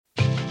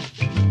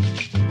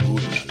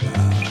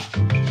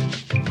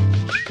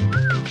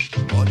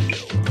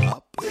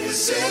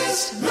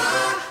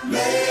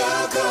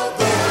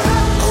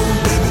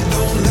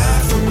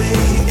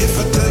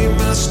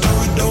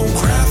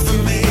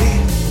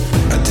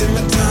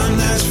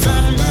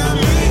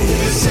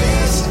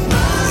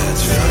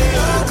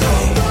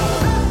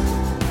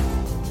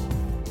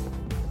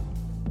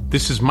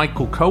This is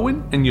Michael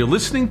Cohen, and you're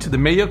listening to the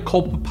Mea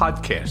Culpa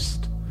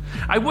podcast.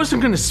 I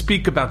wasn't going to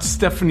speak about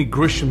Stephanie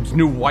Grisham's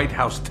new White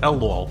House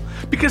tell-all,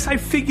 because I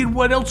figured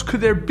what else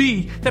could there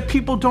be that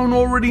people don't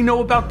already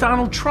know about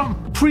Donald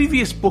Trump?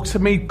 Previous books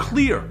have made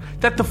clear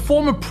that the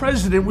former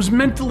president was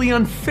mentally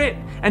unfit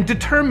and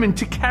determined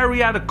to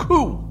carry out a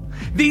coup.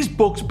 These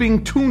books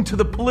being tuned to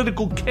the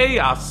political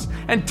chaos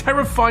and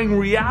terrifying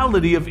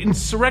reality of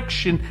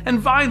insurrection and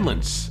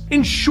violence.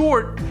 In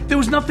short, there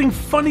was nothing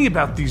funny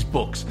about these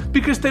books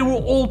because they were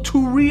all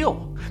too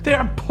real. They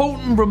are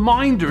potent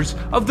reminders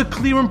of the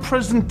clear and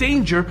present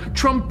danger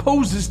Trump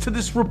poses to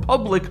this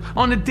republic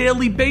on a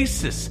daily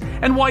basis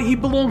and why he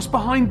belongs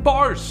behind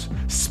bars,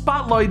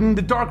 spotlighting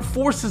the dark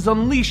forces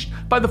unleashed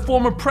by the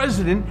former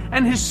president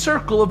and his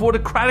circle of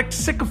autocratic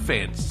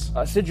sycophants.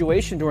 A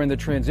situation during the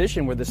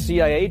transition where the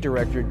CIA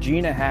director,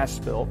 Gina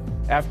Haspel,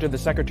 after the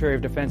Secretary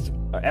of Defense,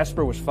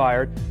 Esper, was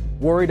fired,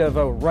 worried of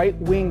a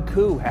right-wing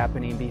coup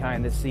happening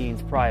behind the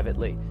scenes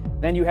privately.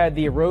 Then you had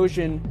the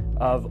erosion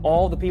of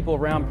all the people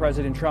around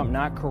President Trump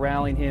not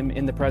corralling him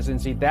in the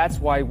presidency. That's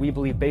why we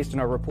believe, based on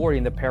our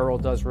reporting, the peril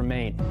does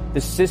remain.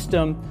 The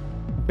system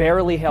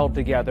barely held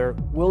together.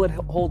 Will it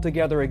hold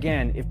together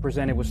again if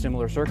presented with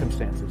similar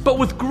circumstances? But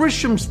with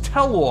Grisham's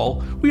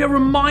tell-all, we are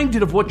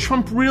reminded of what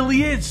Trump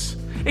really is.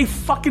 A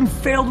fucking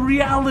failed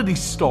reality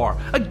star,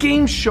 a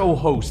game show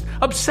host,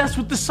 obsessed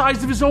with the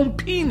size of his own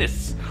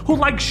penis, who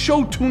likes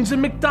show tunes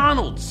and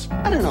McDonald's.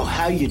 I don't know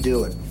how you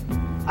do it.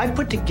 I've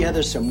put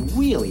together some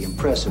really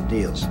impressive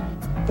deals.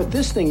 But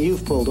this thing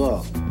you've pulled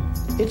off,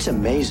 it's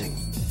amazing.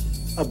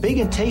 A big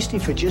and tasty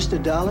for just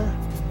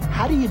 $1?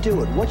 How do you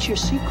do it? What's your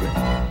secret?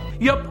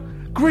 Yup,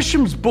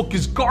 Grisham's book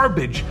is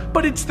garbage,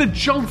 but it's the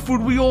junk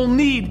food we all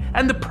need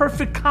and the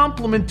perfect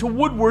complement to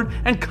Woodward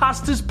and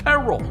Costa's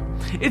peril.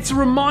 It's a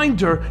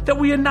reminder that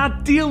we are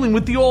not dealing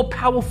with the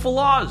all-powerful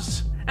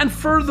Oz. And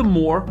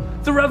furthermore,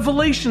 the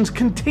revelations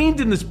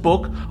contained in this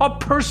book are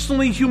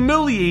personally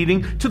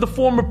humiliating to the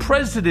former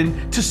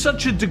president to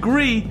such a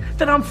degree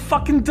that I'm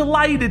fucking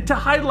delighted to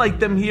highlight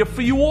them here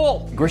for you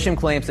all. Grisham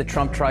claims that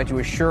Trump tried to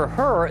assure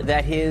her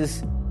that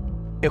his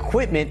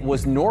equipment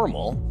was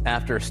normal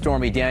after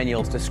Stormy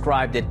Daniels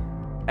described it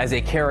as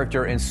a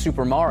character in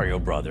Super Mario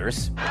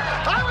Brothers.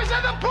 I was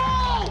in the pool!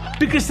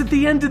 Because at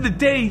the end of the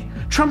day,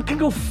 Trump can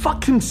go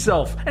fuck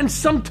himself. And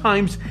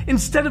sometimes,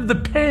 instead of the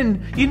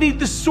pen, you need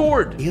the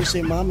sword. He'll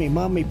say,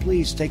 Mommy,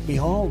 please take me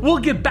home. We'll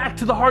get back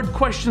to the hard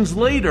questions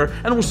later,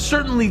 and we'll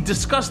certainly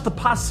discuss the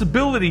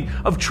possibility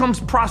of Trump's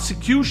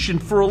prosecution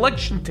for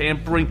election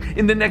tampering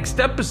in the next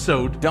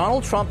episode.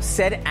 Donald Trump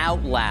said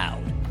out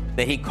loud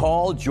that he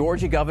called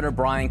Georgia Governor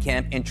Brian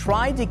Kemp and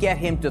tried to get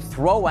him to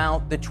throw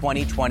out the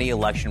 2020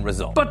 election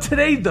result. But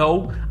today,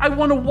 though, I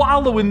want to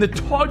wallow in the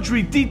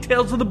tawdry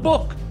details of the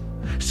book.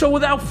 So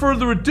without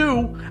further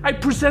ado, I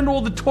present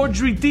all the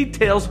tawdry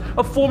details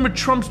of former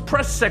Trump's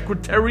press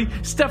secretary,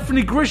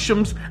 Stephanie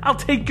Grisham's I'll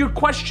Take Your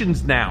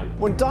Questions Now.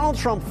 When Donald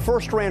Trump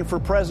first ran for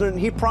president,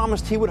 he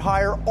promised he would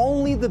hire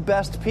only the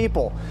best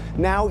people.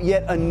 Now,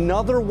 yet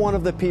another one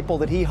of the people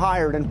that he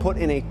hired and put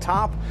in a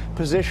top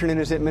position in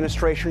his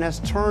administration has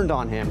turned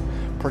on him,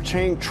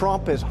 portraying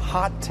Trump as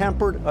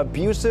hot-tempered,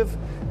 abusive,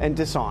 and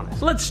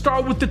dishonest. Let's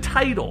start with the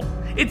title.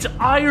 It's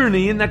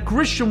irony in that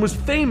Grisham was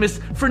famous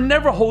for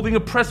never holding a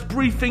press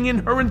briefing in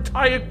her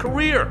entire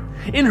career.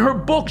 In her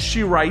book,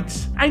 she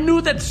writes, I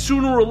knew that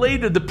sooner or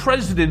later the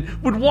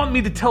president would want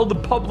me to tell the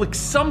public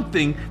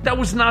something that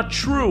was not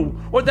true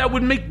or that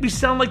would make me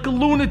sound like a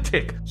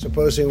lunatic.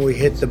 Supposing we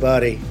hit the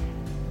body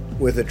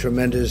with a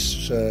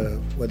tremendous,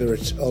 whether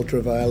it's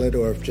ultraviolet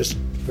or just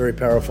very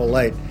powerful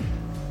light,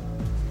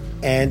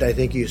 and I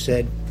think you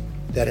said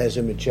that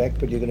hasn't been checked,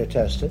 but you're going to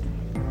test it.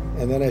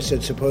 And then I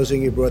said,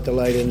 supposing you brought the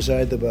light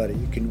inside the body,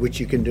 which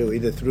you can do,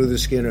 either through the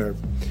skin or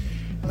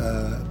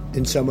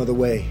in some other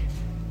way.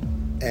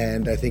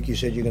 And I think you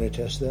said you're going to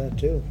test that,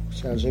 too.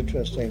 Sounds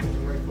interesting.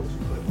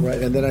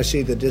 Right, and then I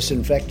see the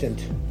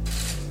disinfectant,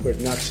 where it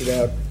knocks it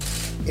out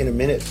in a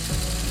minute,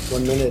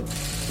 1 minute.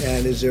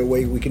 And is there a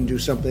way we can do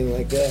something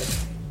like that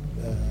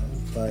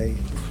by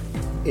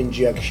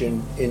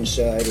injection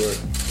inside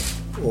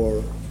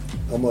or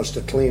almost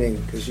a cleaning?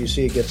 Because you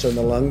see it gets on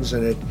the lungs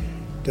and it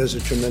does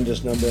a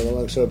tremendous number in the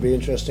lungs, so it'd be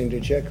interesting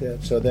to check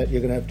that. So that you're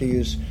going to have to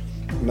use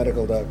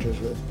medical doctors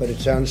with. But it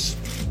sounds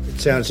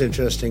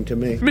interesting to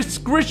me. Miss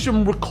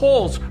Grisham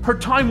recalls her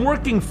time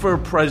working for a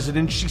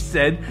president, she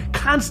said,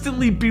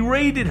 constantly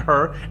berated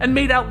her and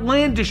made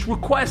outlandish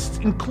requests,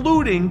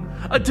 including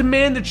a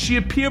demand that she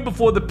appear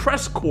before the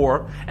press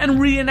corps and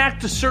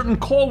reenact a certain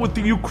call with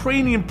the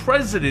Ukrainian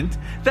president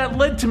that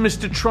led to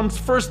Mr. Trump's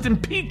first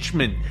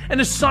impeachment, an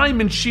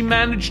assignment she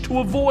managed to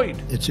avoid.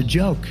 It's a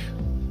joke.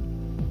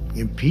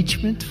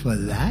 Impeachment for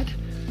that?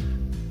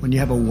 When you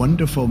have a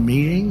wonderful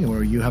meeting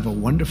or you have a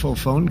wonderful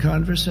phone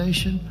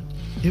conversation?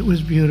 It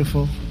was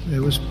beautiful. It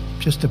was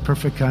just a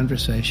perfect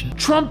conversation.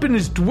 Trump and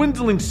his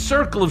dwindling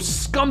circle of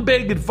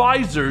scumbag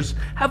advisors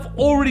have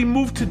already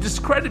moved to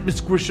discredit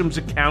Ms. Grisham's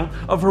account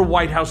of her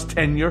White House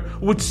tenure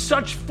with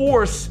such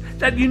force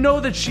that you know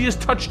that she has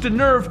touched a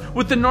nerve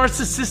with the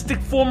narcissistic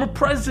former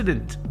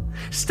president.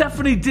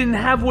 Stephanie didn't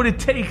have what it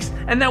takes,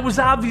 and that was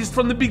obvious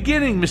from the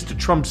beginning, Mr.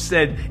 Trump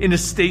said in a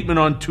statement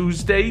on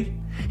Tuesday.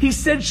 He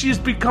said she has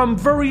become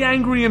very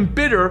angry and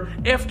bitter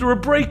after a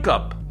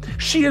breakup.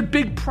 She had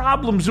big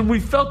problems, and we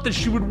felt that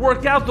she would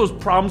work out those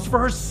problems for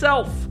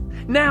herself.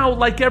 Now,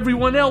 like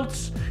everyone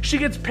else, she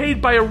gets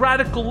paid by a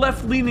radical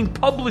left-leaning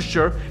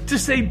publisher to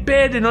say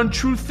bad and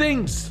untrue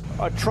things.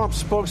 A Trump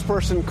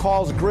spokesperson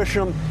calls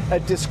Grisham a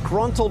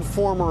disgruntled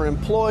former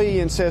employee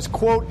and says,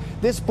 quote,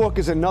 "This book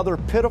is another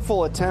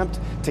pitiful attempt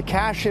to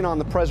cash in on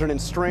the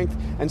president's strength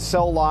and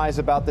sell lies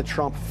about the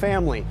Trump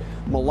family."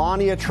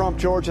 Melania Trump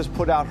George has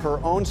put out her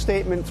own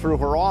statement through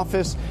her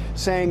office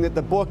saying that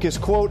the book is,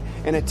 quote,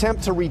 "an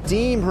attempt to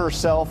redeem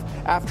herself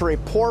after a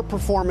poor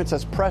performance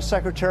as press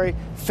secretary,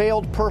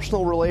 failed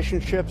personal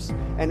relationships,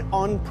 and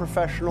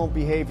unprofessional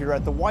behavior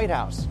at the White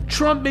House."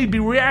 Trump may be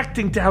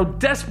reacting to how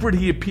desperate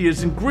he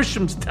appears in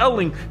Grisham's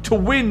telling to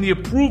win the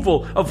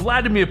approval of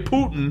Vladimir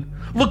Putin,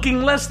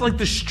 looking less like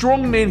the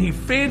strongman he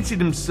fancied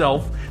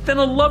himself than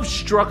a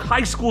love-struck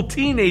high school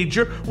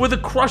teenager with a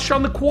crush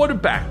on the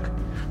quarterback.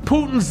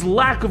 Putin's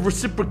lack of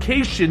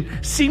reciprocation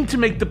seemed to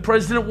make the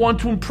president want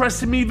to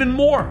impress him even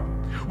more.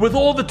 With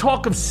all the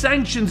talk of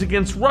sanctions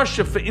against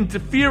Russia for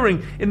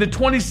interfering in the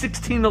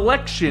 2016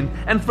 election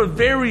and for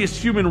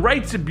various human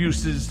rights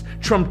abuses,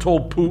 Trump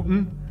told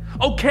Putin,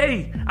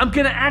 "Okay, I'm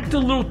gonna act a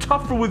little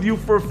tougher with you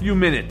for a few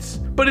minutes,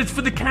 but it's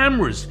for the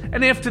cameras,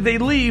 and after they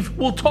leave,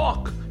 we'll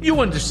talk.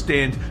 You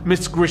understand,"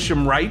 Ms.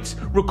 Grisham writes,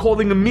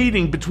 recalling a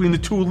meeting between the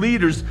two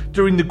leaders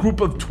during the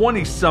Group of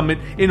 20 summit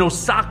in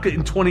Osaka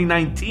in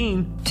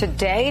 2019.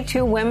 Today,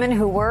 two women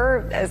who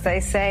were, as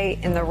they say,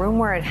 in the room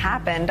where it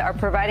happened are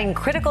providing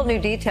critical new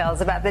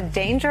details about the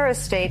dangerous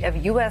state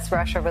of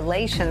U.S.-Russia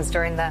relations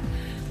during the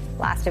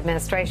last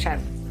administration,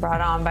 brought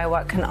on by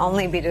what can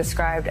only be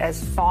described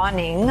as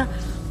fawning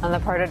on the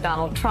part of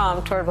Donald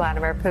Trump toward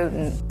Vladimir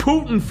Putin.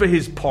 Putin, for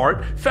his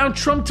part, found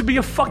Trump to be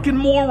a fucking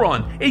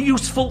moron, a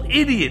useful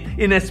idiot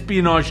in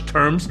espionage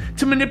terms,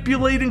 to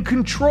manipulate and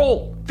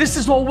control. This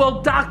is all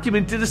well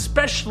documented,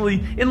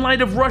 especially in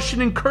light of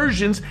Russian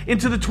incursions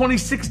into the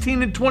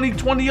 2016 and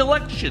 2020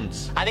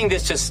 elections. I think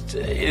this just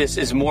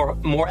is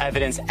more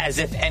evidence, as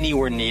if any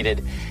were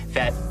needed,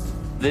 that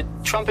the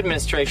Trump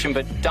administration,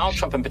 but Donald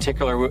Trump in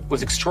particular,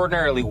 was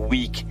extraordinarily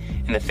weak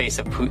in the face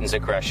of Putin's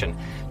aggression.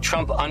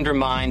 Trump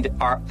undermined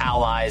our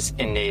allies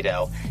in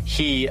NATO.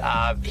 He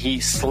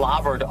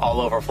slobbered all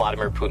over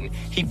Vladimir Putin.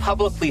 He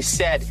publicly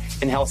said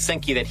in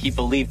Helsinki that he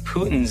believed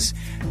Putin's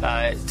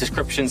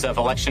descriptions of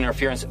election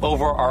interference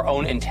over our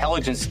own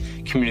intelligence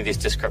community's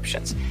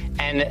descriptions.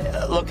 And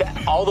look,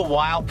 all the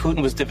while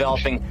Putin was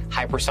developing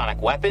hypersonic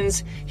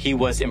weapons. He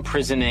was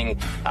imprisoning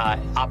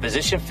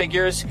opposition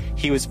figures.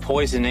 He was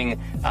poisoning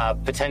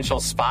potential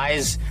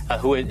spies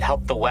who had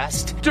helped the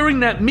West. During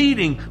that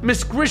meeting,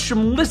 Ms.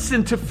 Grisham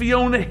listened to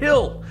Fiona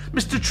Hill,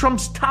 Mr.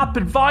 Trump's top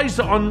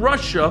advisor on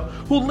Russia,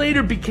 who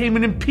later became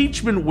an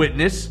impeachment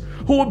witness,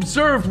 who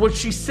observed what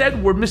she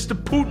said were Mr.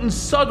 Putin's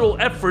subtle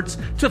efforts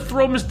to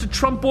throw Mr.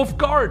 Trump off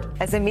guard.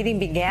 As the meeting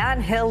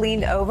began, Hill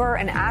leaned over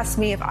and asked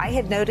me if I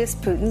had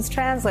noticed Putin's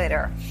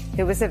translator,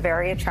 who was a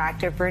very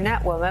attractive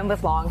brunette woman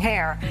with long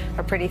hair,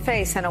 a pretty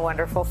face, and a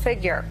wonderful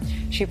figure.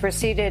 She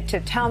proceeded to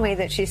tell me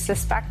that she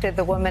suspected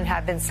the woman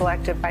had been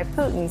selected by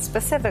Putin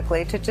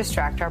specifically to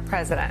distract our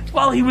president.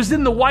 While he was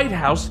in the White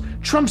House,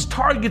 Trump's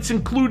targets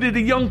included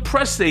a young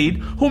press aide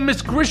whom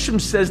Ms. Grisham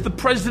says the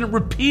president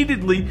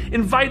repeatedly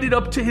invited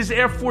up to his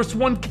Air Force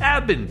One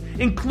cabin,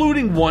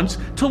 including once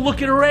to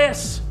look at her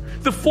ass.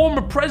 The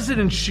former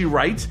president, she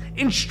writes,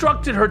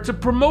 instructed her to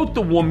promote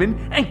the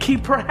woman and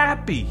keep her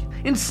happy.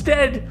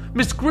 Instead,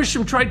 Ms.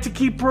 Grisham tried to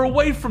keep her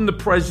away from the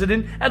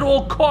president at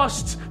all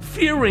costs,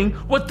 fearing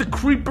what the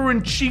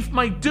creeper-in-chief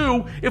might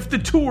do if the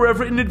two were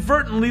ever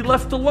inadvertently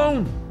left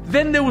alone.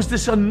 Then there was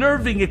this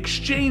unnerving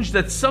exchange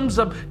that sums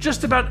up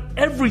just about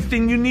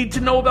everything you need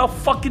to know about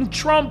fucking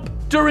Trump.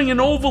 During an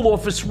Oval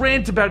Office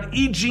rant about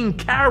E. Jean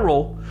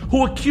Carroll,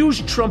 who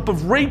accused Trump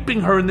of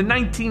raping her in the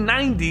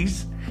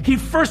 1990s, he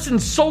first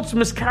insults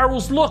Miss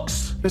Carroll's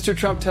looks. Mr.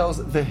 Trump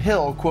tells The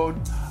Hill, quote,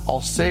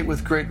 "I'll say it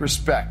with great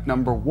respect.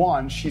 Number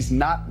one, she's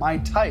not my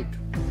type.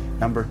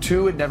 Number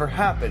two, it never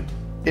happened.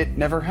 It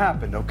never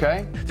happened,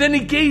 okay?" Then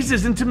he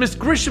gazes into Miss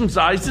Grisham's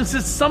eyes and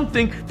says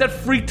something that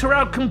freaked her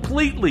out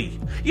completely.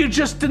 "You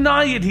just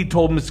deny it," he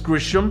told Miss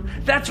Grisham.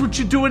 "That's what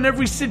you do in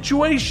every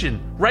situation.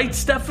 Right,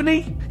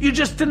 Stephanie? You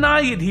just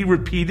deny it," he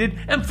repeated,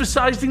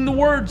 emphasizing the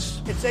words.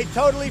 "It's a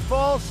totally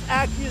false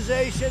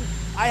accusation.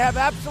 I have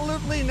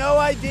absolutely no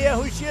idea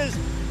who she is.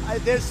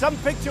 There's some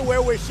picture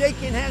where we're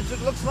shaking hands.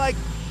 It looks like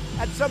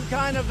at some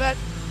kind of event.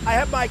 I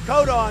have my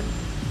coat on.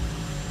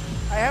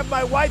 I have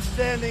my wife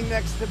standing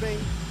next to me.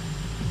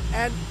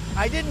 And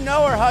I didn't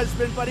know her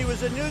husband, but he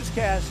was a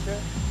newscaster.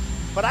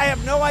 But I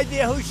have no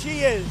idea who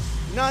she is.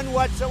 None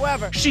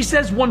whatsoever." She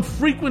says one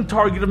frequent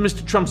target of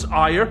Mr. Trump's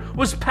ire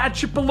was Pat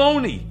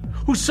Cipollone,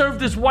 who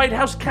served as White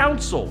House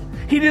counsel.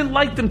 He didn't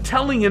like them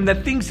telling him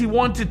that things he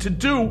wanted to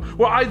do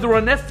were either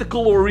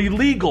unethical or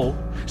illegal,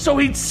 so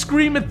he'd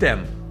scream at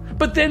them.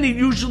 But then he'd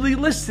usually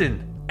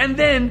listen, and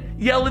then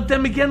yell at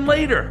them again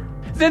later.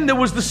 Then there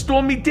was the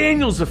Stormy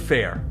Daniels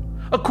affair.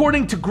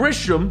 According to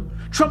Grisham,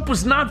 Trump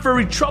was not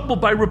very troubled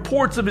by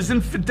reports of his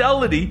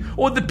infidelity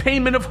or the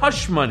payment of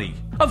hush money.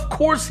 Of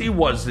course he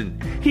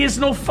wasn't. He has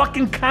no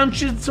fucking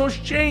conscience or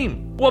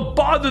shame. What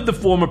bothered the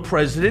former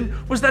president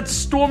was that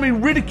Stormy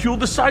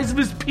ridiculed the size of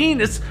his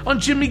penis on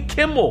Jimmy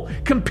Kimmel,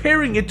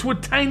 comparing it to a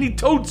tiny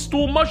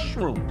toadstool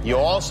mushroom. You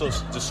also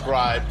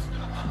described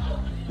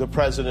the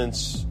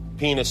president's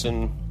penis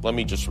in, let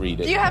me just read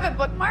it. Do you have it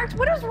bookmarked?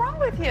 What is wrong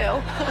with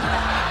you?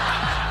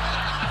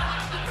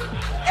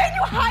 And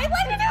you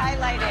highlighted it?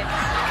 Highlighted.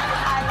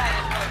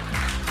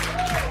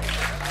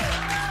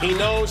 He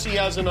knows he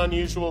has an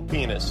unusual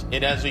penis.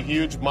 It has a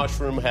huge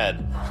mushroom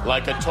head,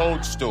 like a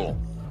toadstool.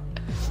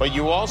 But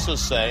you also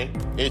say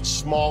it's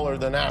smaller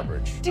than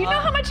average. Do you know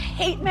how much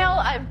hate mail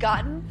I've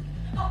gotten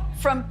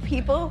from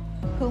people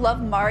who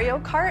love Mario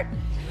Kart?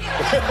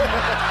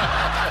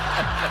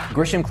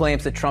 Grisham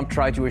claims that Trump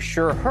tried to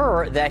assure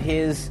her that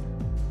his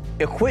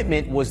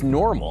equipment was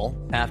normal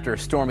after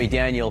Stormy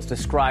Daniels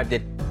described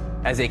it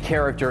as a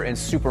character in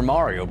Super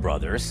Mario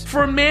Brothers.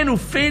 For a man who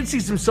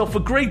fancies himself a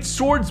great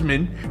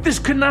swordsman, this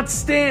could not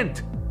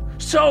stand.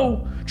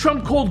 So,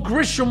 Trump called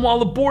Grisham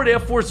while aboard Air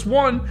Force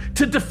One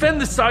to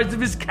defend the size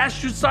of his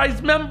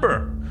cashew-sized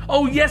member.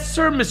 Oh, yes,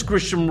 sir, Miss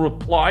Grisham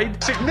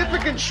replied.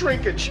 Significant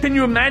shrinkage. Can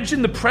you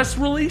imagine the press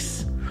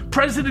release?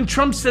 President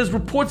Trump says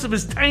reports of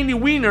his tiny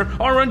wiener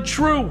are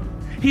untrue.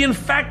 He, in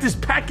fact, is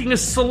packing a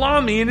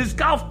salami in his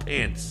golf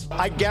pants.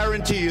 I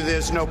guarantee you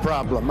there's no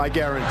problem. I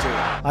guarantee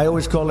it. I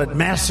always call it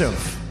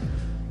massive.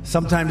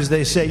 Sometimes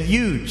they say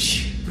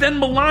huge. Then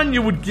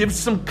Melania would give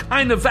some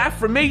kind of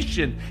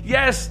affirmation.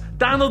 Yes,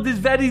 Donald is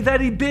very,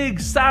 very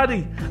big.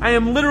 Sorry, I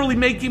am literally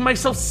making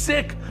myself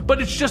sick,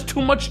 but it's just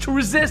too much to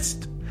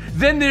resist.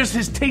 Then there's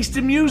his taste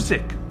in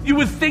music. You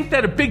would think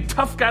that a big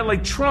tough guy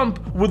like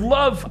Trump would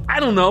love, I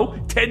don't know,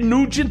 Ted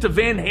Nugent of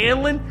Van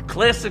Halen,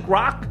 classic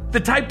rock,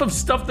 the type of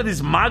stuff that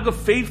his MAGA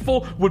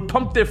faithful would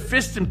pump their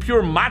fists in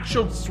pure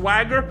macho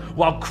swagger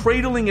while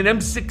cradling an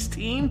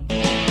M16.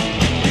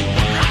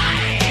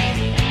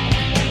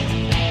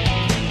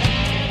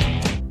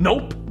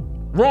 Nope,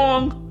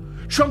 wrong.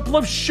 Trump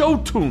loves show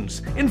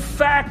tunes. In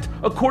fact,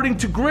 according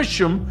to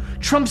Grisham,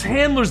 Trump's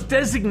handlers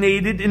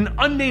designated an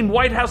unnamed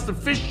White House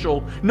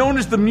official known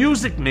as the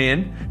Music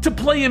Man to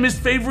play him his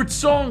favorite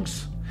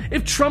songs.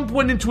 If Trump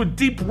went into a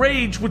deep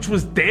rage, which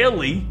was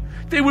daily,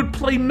 they would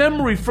play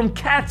Memory from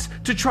Cats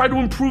to try to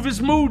improve his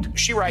mood.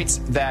 She writes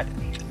that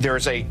there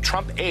is a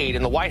Trump aide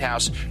in the White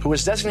House who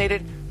was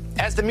designated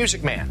as the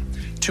Music Man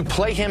to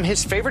play him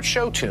his favorite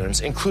show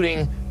tunes,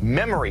 including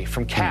Memory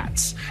from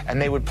Cats.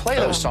 And they would play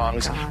those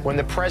songs when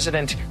the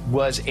president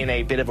was in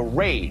a bit of a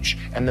rage,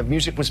 and the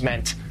music was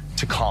meant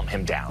to calm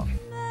him down.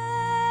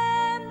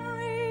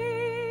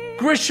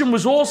 Grisham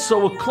was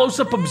also a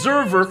close-up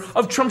observer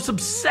of Trump's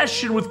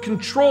obsession with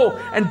control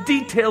and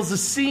details a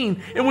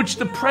scene in which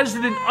the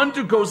president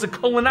undergoes a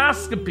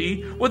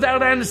colonoscopy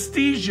without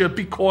anesthesia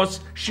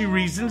because, she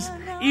reasons,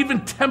 even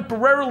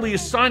temporarily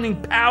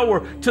assigning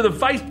power to the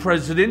vice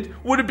president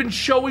would have been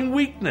showing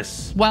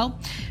weakness. Well,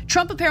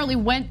 Trump apparently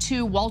went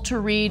to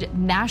Walter Reed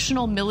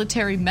National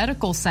Military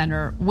Medical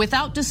Center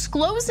without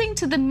disclosing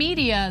to the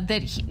media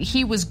that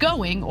he was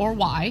going or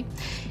why.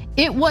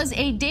 It was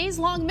a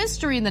days-long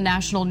mystery in the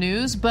national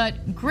news,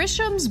 but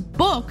Grisham's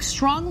book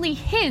strongly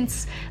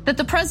hints that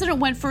the president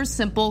went for a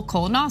simple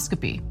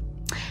colonoscopy.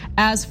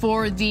 As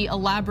for the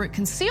elaborate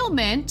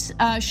concealment,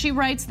 she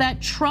writes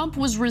that Trump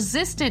was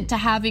resistant to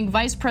having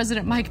Vice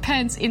President Mike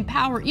Pence in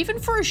power, even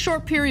for a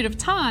short period of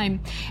time,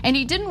 and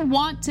he didn't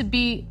want to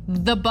be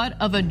the butt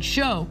of a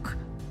joke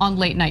on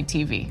late night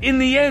TV. In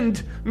the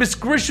end, Ms.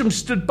 Grisham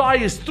stood by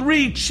as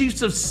 3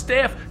 chiefs of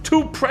staff,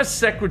 2 press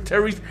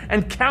secretaries,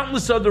 and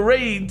countless other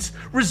aides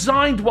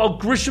resigned while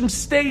Grisham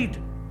stayed.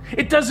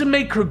 It doesn't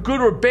make her good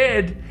or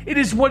bad. It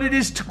is what it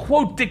is, to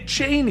quote Dick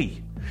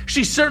Cheney.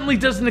 She certainly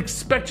doesn't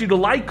expect you to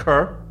like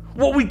her.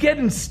 What we get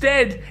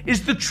instead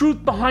is the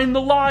truth behind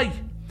the lie.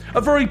 A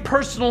very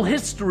personal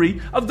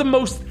history of the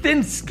most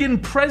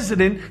thin-skinned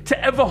president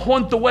to ever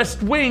haunt the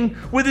West Wing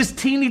with his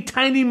teeny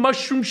tiny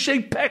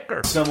mushroom-shaped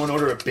pecker. Someone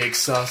order a big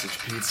sausage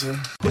pizza?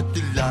 Put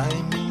the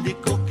lime in the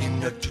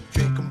coconut, you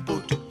drink them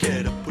both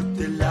together. Put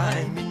the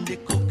lime in the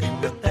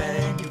coconut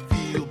and you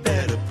feel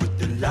better. Put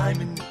the lime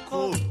in the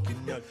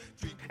coconut.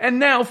 And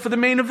now for the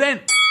main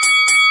event.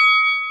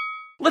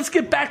 Let's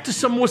get back to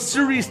some more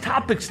serious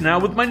topics now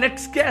with my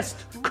next guest,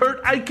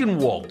 Kurt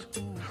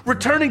Eichenwald.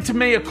 Returning to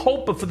Mea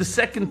Culpa for the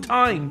second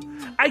time,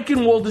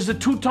 Eichenwald is a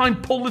 2-time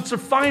Pulitzer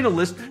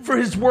finalist for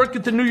his work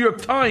at the New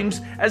York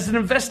Times as an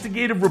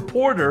investigative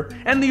reporter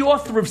and the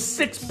author of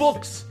 6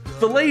 books,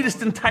 the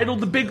latest entitled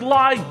The Big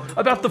Lie,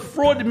 about the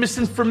fraud and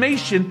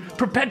misinformation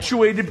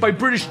perpetuated by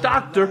British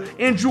doctor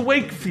Andrew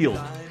Wakefield.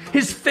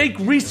 His fake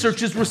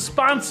research is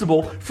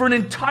responsible for an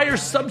entire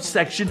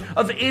subsection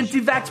of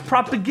anti-vax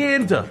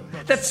propaganda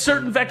that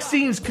certain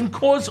vaccines can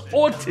cause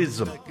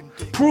autism.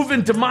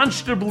 Proven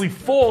demonstrably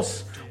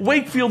false,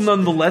 Wakefield,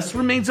 nonetheless,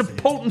 remains a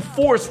potent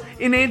force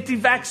in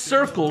anti-vax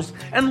circles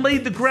and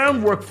laid the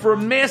groundwork for a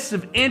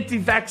massive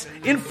anti-vax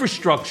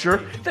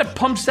infrastructure that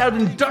pumps out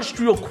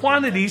industrial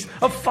quantities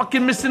of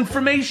fucking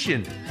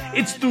misinformation.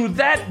 It's through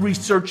that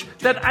research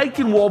that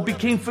Eichenwald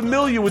became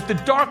familiar with the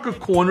darker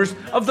corners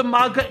of the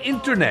MAGA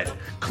internet,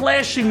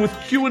 clashing with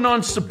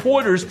QAnon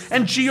supporters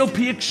and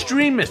GOP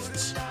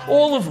extremists,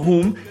 all of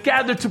whom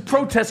gathered to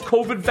protest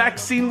COVID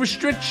vaccine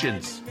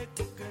restrictions.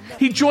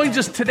 He joins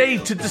us today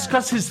to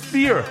discuss his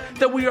fear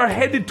that we are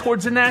headed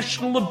towards a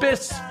national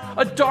abyss,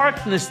 a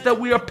darkness that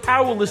we are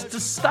powerless to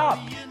stop.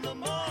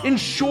 In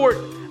short,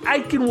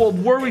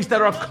 Eichenwald worries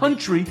that our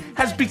country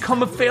has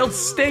become a failed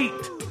state.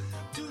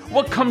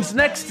 What comes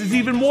next is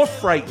even more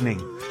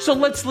frightening. So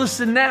let's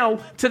listen now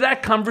to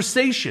that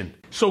conversation.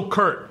 So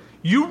Kurt,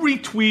 you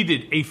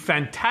retweeted a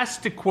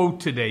fantastic quote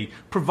today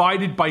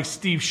provided by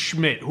Steve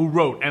Schmidt, who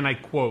wrote, and I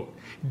quote,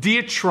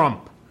 "Dear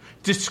Trump,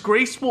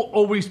 disgrace will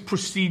always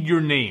precede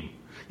your name.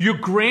 Your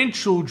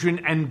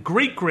grandchildren and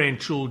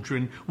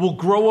great-grandchildren will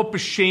grow up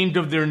ashamed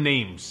of their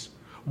names.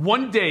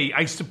 One day,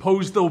 I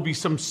suppose there will be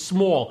some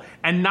small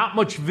and not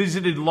much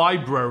visited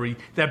library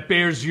that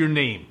bears your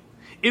name.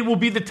 It will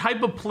be the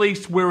type of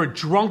place where a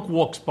drunk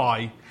walks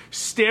by,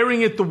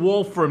 staring at the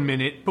wall for a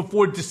minute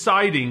before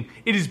deciding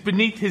it is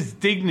beneath his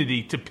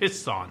dignity to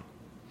piss on.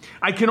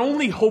 I can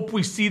only hope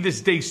we see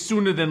this day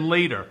sooner than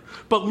later,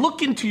 but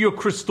look into your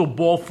crystal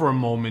ball for a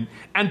moment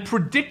and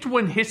predict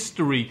when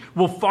history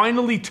will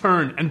finally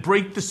turn and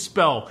break the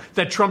spell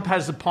that Trump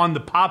has upon the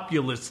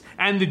populace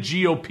and the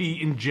GOP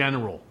in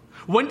general.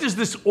 When does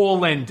this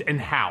all end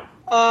and how?"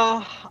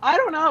 I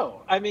don't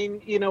know. I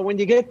mean, when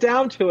you get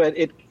down to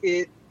it,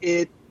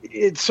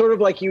 it's sort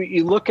of like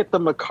you look at the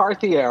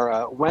McCarthy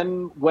era.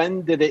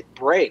 When did it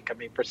break? I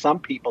mean, for some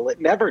people, it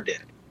never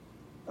did.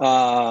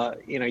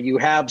 You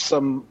have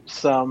some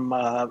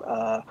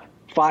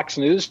Fox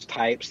News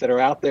types that are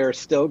out there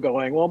still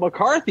going, "Well,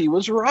 McCarthy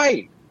was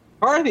right."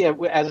 McCarthy,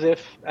 as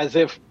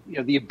if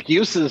the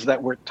abuses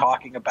that we're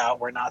talking about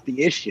were not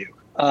the issue.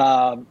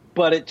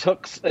 But it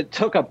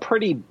took a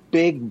pretty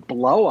big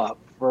blow up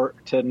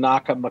to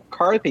knock a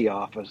McCarthy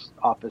off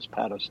his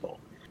pedestal.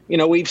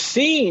 We've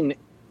seen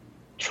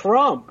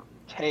Trump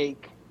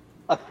take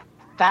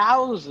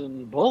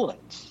 1,000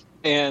 bullets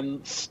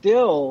and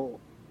still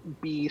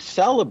be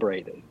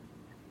celebrated,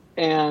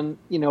 and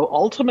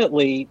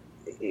ultimately,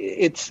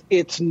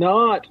 it's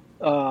not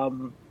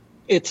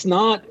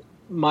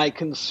my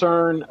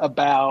concern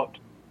about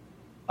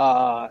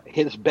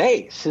his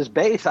base. His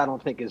base, I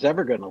don't think, is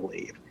ever going to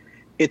leave.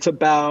 It's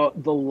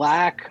about the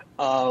lack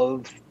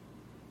of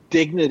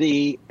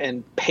dignity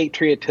and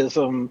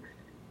patriotism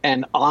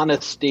and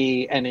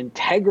honesty and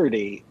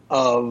integrity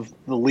of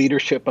the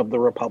leadership of the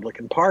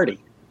Republican Party.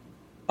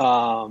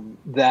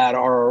 That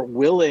are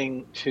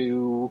willing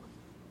to,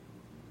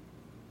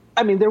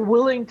 they're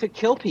willing to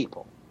kill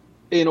people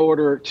in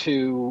order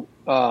to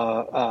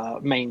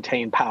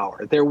maintain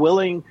power. They're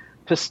willing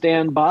to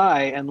stand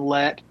by and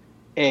let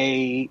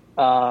a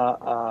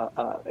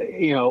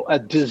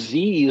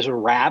disease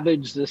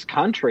ravage this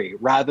country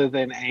rather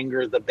than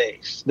anger the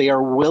base. They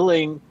are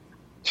willing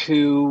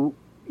to,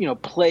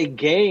 play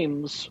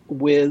games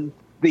with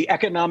the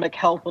economic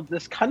health of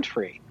this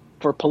country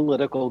for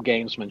political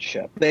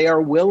gamesmanship. They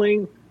are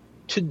willing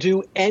to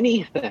do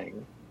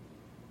anything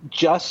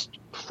just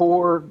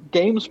for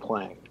games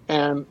playing.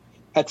 And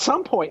at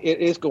some point, it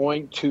is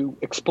going to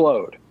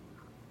explode.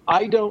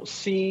 I don't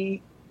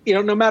see,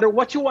 no matter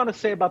what you want to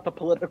say about the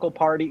political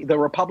party, the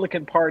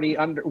Republican Party,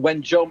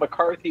 when Joe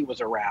McCarthy was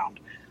around,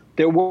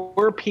 there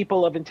were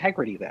people of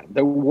integrity then.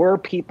 There were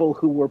people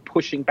who were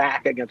pushing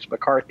back against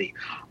McCarthy.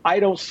 I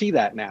don't see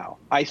that now.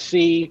 I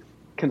see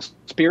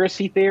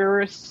conspiracy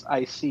theorists,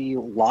 I see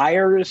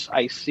liars,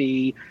 I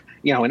see,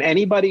 and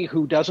anybody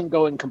who doesn't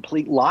go in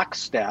complete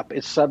lockstep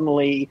is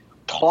suddenly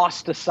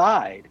tossed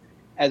aside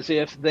as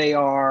if they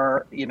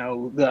are,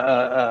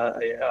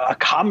 a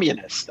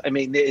communist. I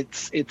mean,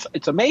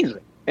 it's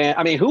amazing.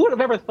 And who would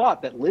have ever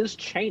thought that Liz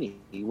Cheney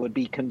would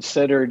be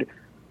considered,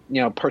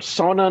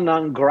 persona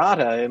non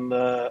grata in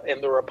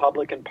the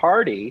Republican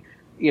Party?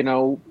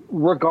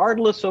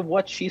 Regardless of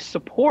what she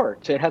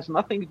supports. It has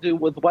nothing to do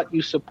with what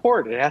you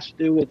support. It has to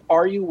do with,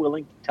 are you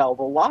willing to tell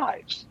the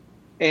lies?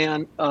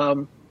 And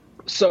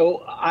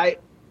so I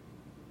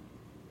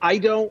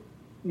don't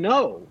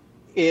know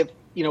if,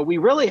 we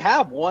really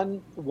have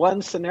one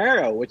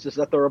scenario, which is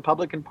that the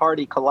Republican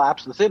Party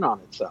collapses in on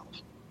itself.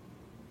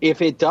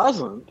 If it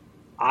doesn't,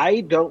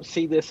 I don't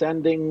see this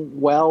ending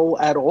well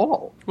at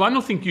all. Well, I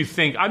don't think you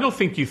think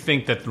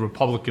that the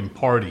Republican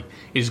Party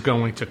is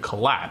going to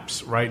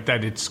collapse, right?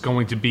 That it's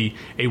going to be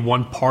a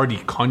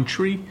one-party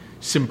country,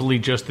 simply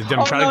just the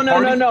Democratic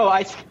Party? No.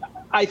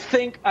 I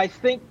think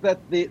that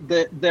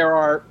there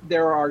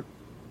are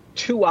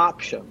two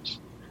options.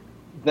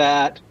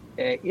 That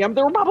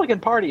the Republican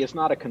Party is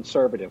not a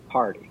conservative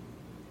party.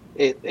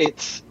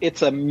 It's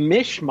a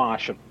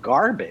mishmash of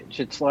garbage.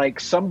 It's like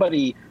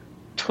somebody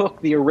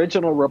took the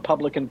original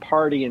Republican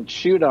Party and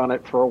chewed on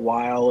it for a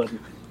while and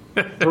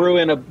threw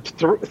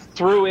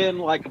in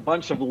like a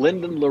bunch of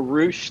Lyndon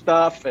LaRouche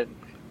stuff and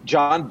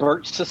John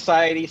Birch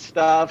Society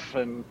stuff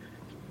and,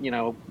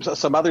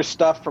 some other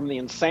stuff from the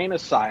insane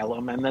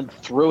asylum, and then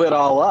threw it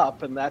all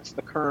up, and that's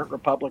the current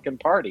Republican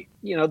Party.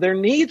 There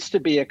needs to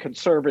be a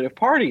conservative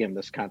party in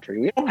this country.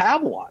 We don't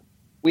have one.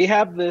 We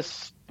have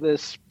this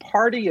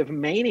party of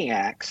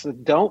maniacs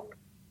that don't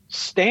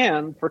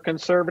stand for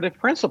conservative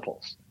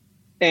principles.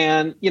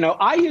 And,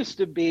 I used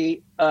to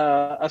be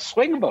a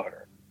swing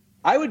voter.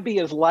 I would be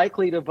as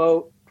likely to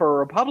vote for a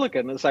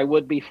Republican as I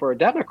would be for a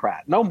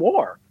Democrat. No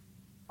more.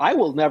 I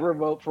will never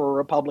vote for a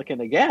Republican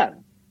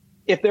again.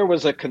 If there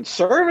was a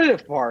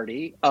conservative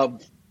party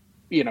of,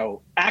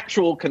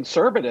 actual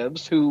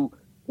conservatives who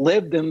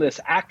lived in this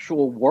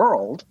actual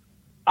world,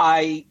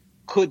 I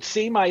could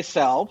see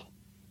myself,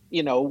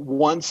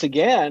 once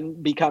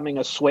again becoming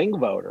a swing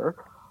voter.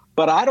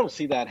 But I don't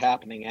see that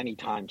happening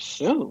anytime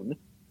soon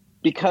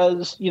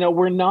because,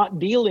 we're not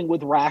dealing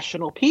with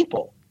rational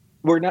people.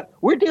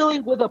 We're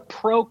dealing with a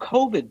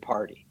pro-COVID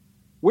party.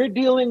 We're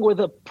dealing with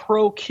a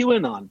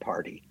pro-QAnon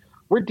party.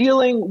 We're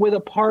dealing with a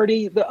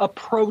party, a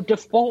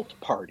pro-default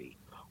party.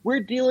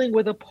 We're dealing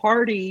with a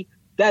party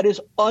that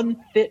is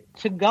unfit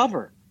to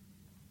govern.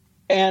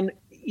 And,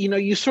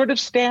 you sort of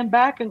stand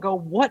back and go,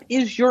 what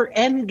is your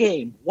end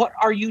game? What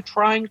are you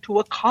trying to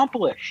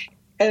accomplish?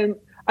 And,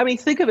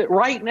 think of it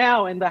right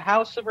now in the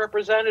House of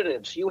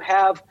Representatives. You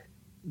have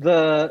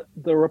the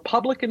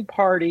Republican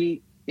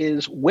Party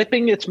is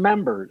whipping its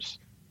members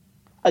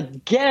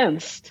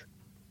against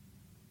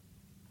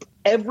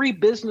every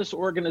business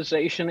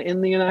organization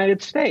in the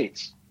United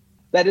States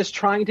that is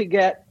trying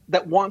to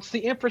that wants the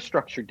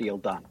infrastructure deal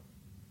done.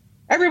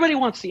 Everybody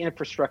wants the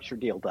infrastructure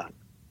deal done.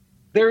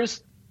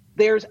 There's,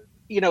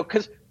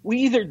 because we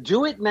either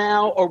do it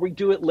now or we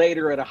do it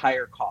later at a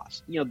higher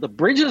cost. The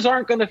bridges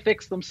aren't going to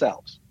fix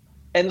themselves.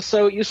 And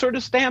so you sort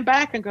of stand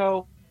back and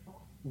go,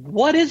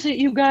 what is it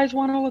you guys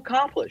want to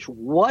accomplish?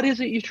 What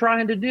is it you're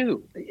trying to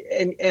do?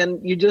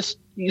 And you just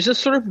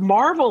sort of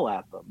marvel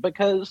at them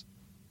because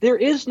there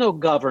is no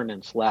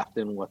governance left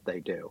in what they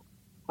do.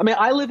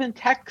 I live in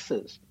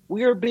Texas.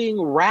 We are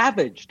being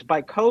ravaged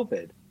by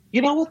COVID.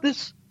 You know what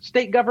this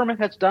state government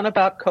has done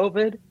about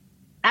COVID?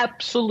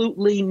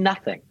 Absolutely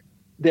nothing.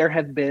 There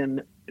have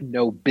been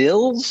no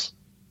bills,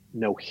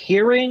 no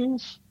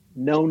hearings,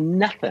 no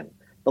nothing.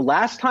 The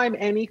last time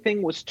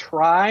anything was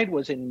tried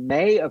was in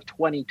May of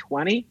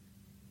 2020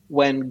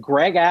 when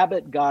Greg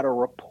Abbott got a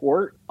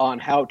report on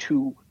how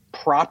to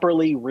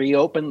properly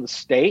reopen the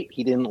state.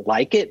 He didn't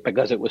like it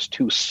because it was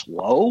too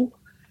slow.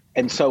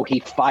 And so he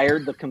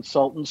fired the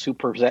consultants who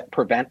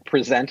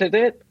presented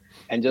it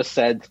and just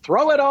said,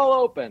 throw it all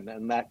open.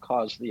 And that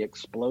caused the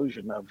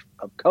explosion of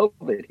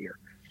COVID here.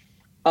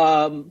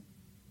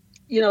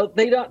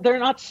 They're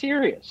not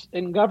serious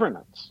in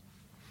governance.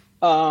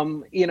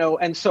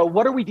 And so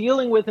what are we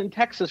dealing with in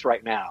Texas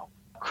right now?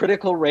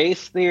 Critical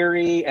race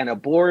theory and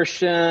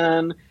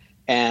abortion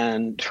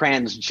and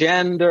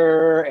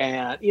transgender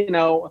and,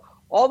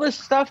 all this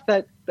stuff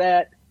that,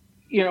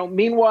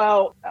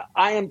 meanwhile,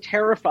 I am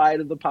terrified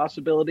of the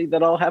possibility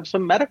that I'll have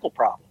some medical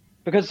problem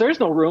because there's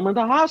no room in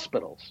the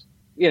hospitals,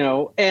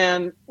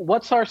 and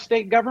what's our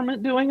state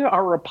government doing?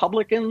 Our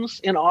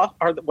Republicans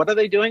what are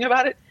they doing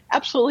about it?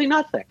 Absolutely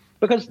nothing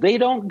because they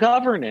don't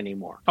govern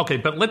anymore. Okay,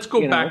 but let's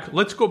go back.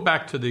 Let's go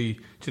back to the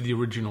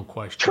original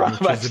question,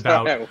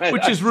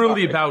 which is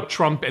really about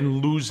Trump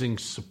and losing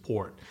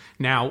support.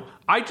 Now,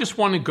 I just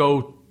want to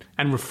go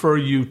and refer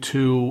you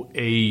to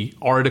a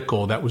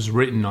article that was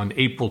written on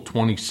April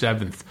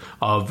 27th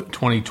of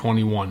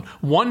 2021,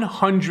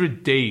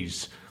 100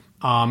 days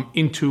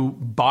into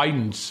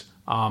Biden's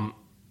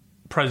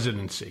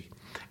presidency.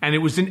 And it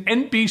was an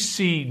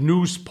NBC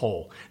News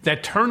poll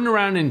that turned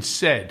around and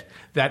said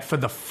that for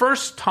the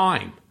first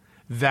time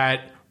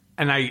that,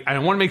 and I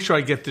want to make sure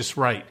I get this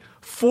right,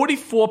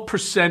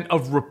 44%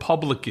 of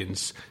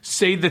Republicans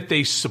say that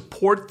they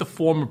support the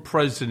former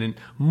president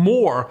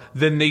more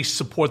than they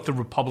support the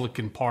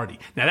Republican Party.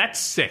 Now, that's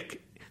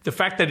sick, the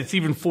fact that it's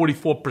even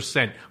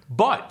 44%.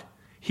 But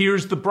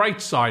here's the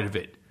bright side of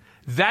it.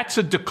 That's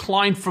a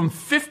decline from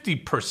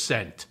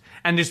 50%.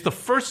 And it's the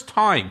first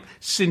time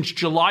since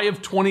July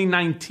of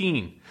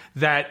 2019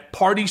 that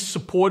party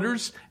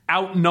supporters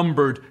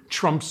outnumbered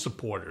Trump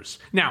supporters.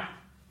 Now,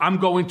 I'm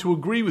going to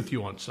agree with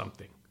you on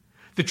something.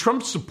 The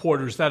Trump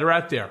supporters that are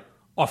out there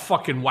are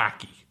fucking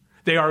wacky.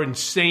 They are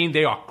insane.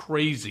 They are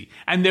crazy.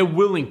 And they're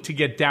willing to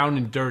get down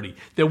and dirty.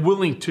 They're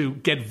willing to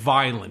get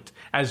violent,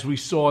 as we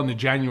saw in the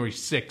January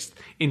 6th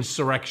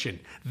insurrection.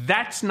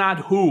 That's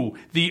not who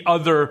the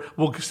other,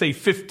 we'll say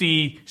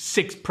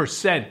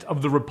 56%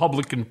 of the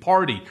Republican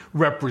Party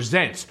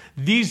represents.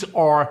 These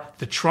are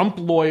the Trump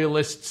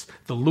loyalists,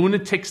 the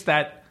lunatics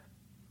that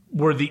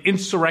were the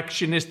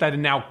insurrectionists that are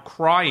now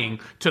crying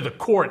to the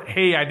court,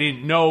 hey, I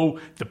didn't know,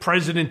 the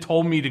president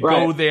told me to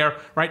go there,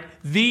 right?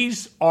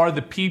 These are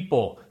the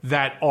people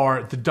that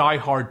are the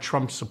diehard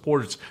Trump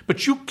supporters.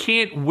 But you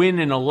can't win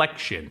an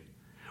election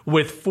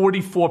with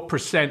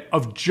 44%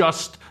 of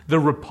just the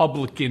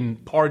Republican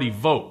Party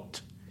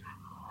vote.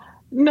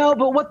 No,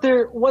 but what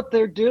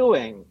they're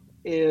doing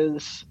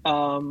is,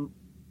 they're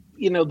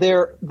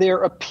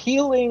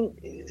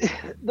appealing.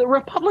 The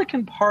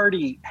Republican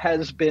Party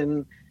has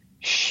been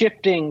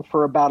shifting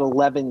for about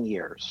 11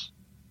 years,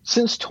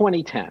 since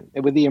 2010,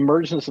 with the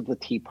emergence of the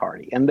Tea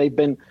Party, and they've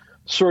been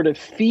sort of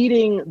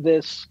feeding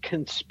this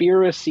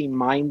conspiracy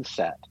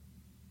mindset.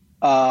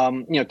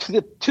 To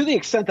the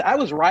extent that I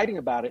was writing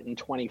about it in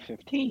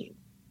 2015,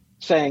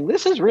 saying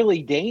this is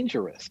really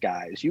dangerous,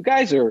 guys. You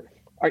guys are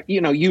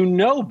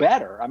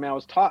better. I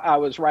mean, I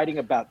was writing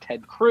about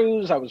Ted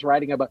Cruz. I was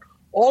writing about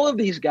all of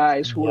these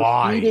guys who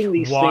are feeding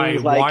these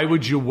things. Why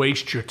would you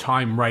waste your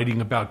time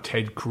writing about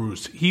Ted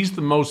Cruz? He's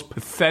the most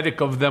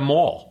pathetic of them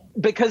all.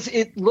 Because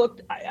it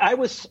looked, I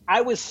was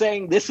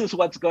saying this is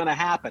what's going to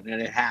happen,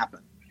 and it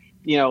happened.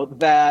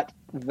 That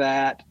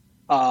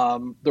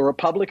the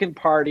Republican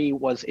Party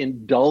was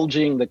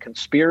indulging the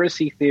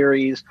conspiracy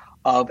theories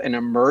of an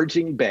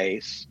emerging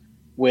base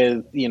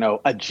with,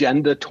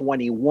 Agenda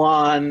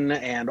 21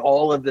 and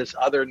all of this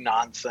other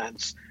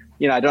nonsense.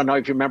 I don't know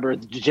if you remember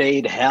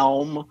Jade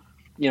Helm,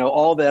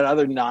 all that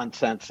other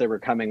nonsense they were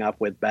coming up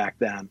with back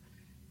then.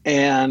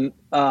 And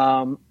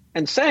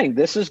saying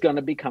this is going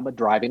to become a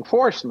driving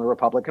force in the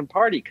Republican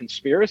Party.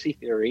 Conspiracy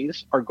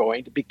theories are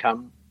going to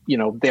become,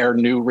 their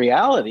new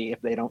reality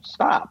if they don't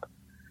stop.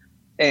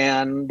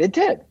 And it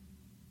did.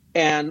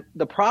 And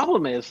the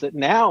problem is that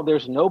now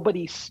there's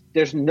nobody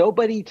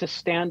to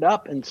stand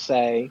up and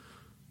say,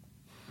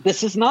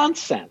 this is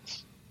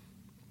nonsense.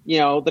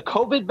 The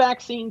COVID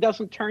vaccine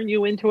doesn't turn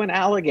you into an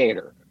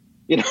alligator.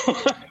 There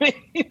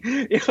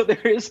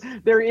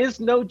is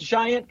no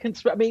giant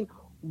conspiracy. I mean,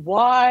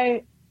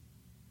 why,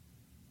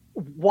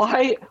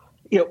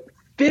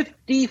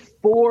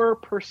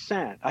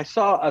 54%. I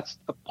saw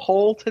a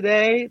poll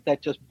today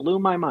that just blew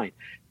my mind.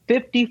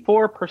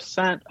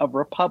 54% of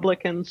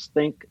Republicans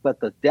think that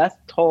the death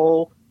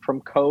toll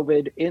from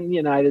COVID in the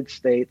United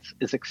States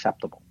is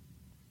acceptable.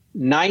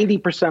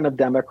 90% of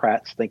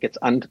Democrats think it's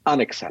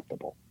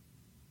unacceptable.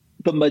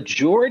 The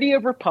majority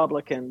of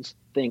Republicans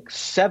think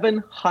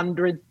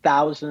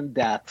 700,000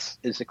 deaths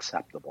is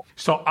acceptable.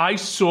 So I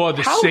saw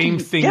the same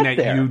thing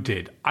that you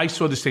did. I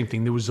saw the same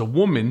thing. There was a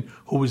woman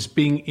who was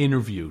being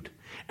interviewed,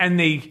 and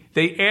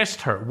they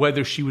asked her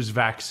whether she was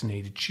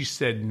vaccinated. She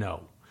said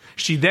no.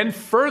 She then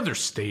further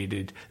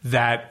stated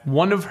that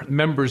one of the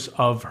members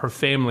of her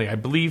family, I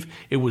believe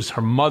it was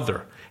her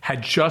mother,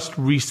 had just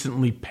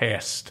recently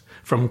passed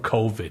from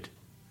COVID.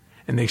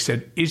 And they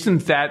said,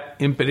 isn't that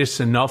impetus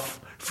enough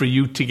for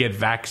you to get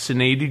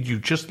vaccinated? You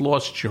just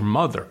lost your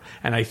mother.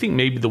 And I think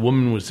maybe the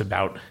woman was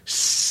about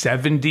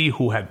 70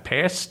 who had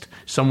passed,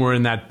 somewhere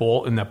in that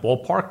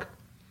ballpark.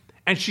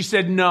 And she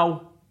said,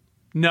 no.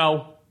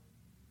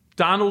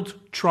 Donald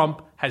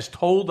Trump has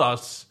told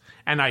us,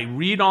 and I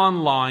read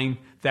online,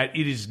 that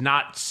it is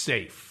not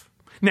safe.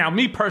 Now,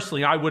 me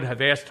personally, I would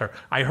have asked her.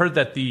 I heard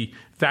that the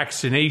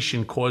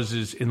vaccination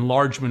causes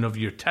enlargement of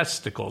your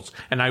testicles,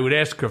 and I would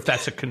ask her if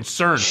that's a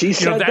concern. She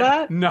said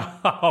that?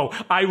 No,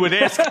 I would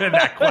ask her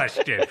that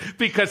question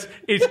because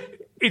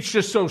it's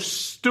just so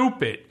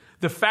stupid.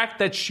 The fact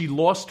that she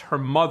lost her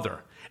mother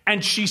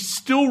and she's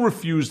still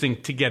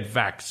refusing to get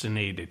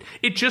vaccinated.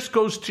 It just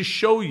goes to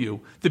show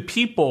you the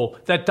people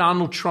that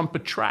Donald Trump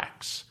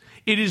attracts.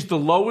 It is the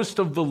lowest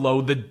of the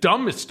low, the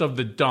dumbest of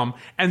the dumb,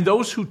 and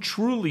those who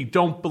truly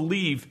don't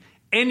believe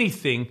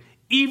anything,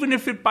 even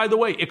if it, by the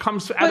way, it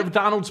comes out of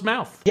Donald's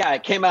mouth. Yeah,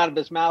 it came out of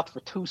his mouth for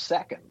 2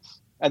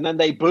 seconds, and then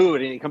they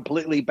booed, and he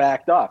completely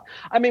backed off.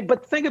 I mean,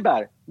 but think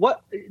about it.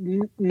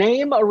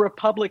 Name a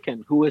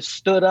Republican who has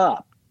stood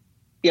up,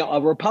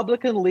 a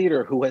Republican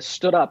leader who has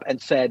stood up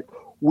and said,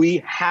 we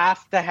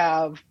have to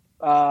have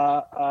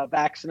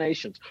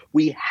vaccinations.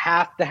 We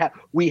have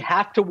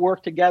to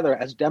work together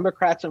as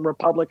Democrats and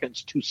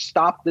Republicans to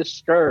stop this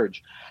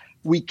scourge.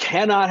 We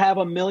cannot have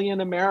 1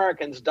 million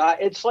Americans die.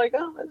 It's like,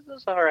 oh,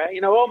 this is all right.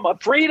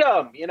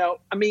 Freedom.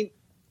 I mean,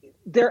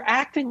 they're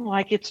acting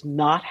like it's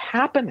not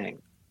happening.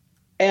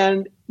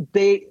 And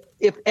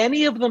if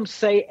any of them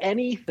say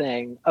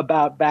anything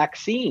about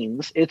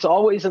vaccines, it's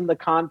always in the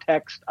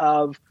context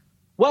of,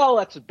 well,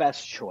 that's the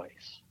best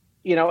choice.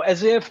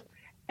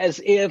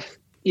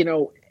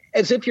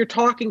 As if you're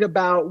talking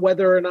about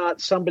whether or not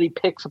somebody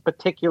picks a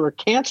particular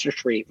cancer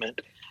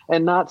treatment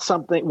and not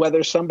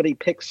whether somebody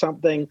picks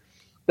something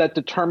that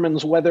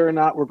determines whether or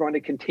not we're going to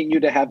continue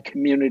to have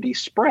community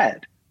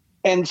spread.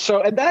 And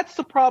that's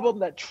the problem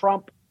that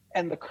Trump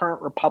and the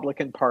current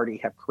Republican Party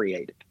have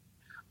created,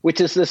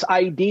 which is this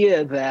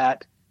idea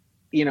that,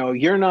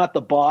 you're not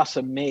the boss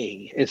of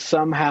me is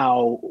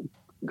somehow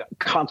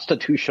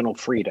constitutional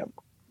freedom.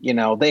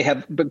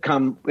 They've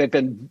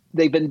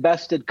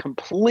invested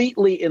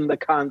completely in the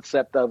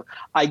concept of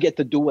I get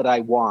to do what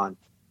I want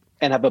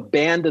and have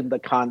abandoned the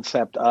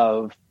concept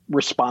of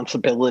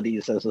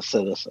responsibilities as a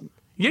citizen.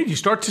 Yeah, you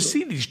start to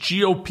see these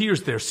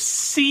GOPers, they're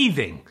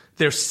seething.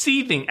 They're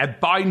seething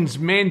at Biden's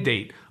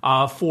mandate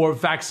for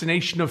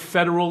vaccination of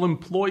federal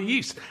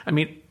employees. I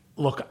mean,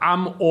 Look,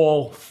 I'm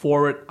all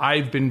for it.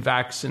 I've been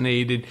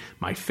vaccinated.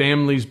 My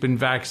family's been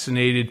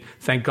vaccinated.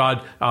 Thank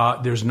God,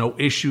 there's no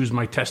issues.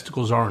 My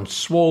testicles aren't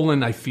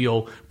swollen. I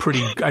feel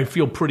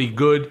pretty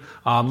good.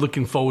 I'm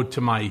looking forward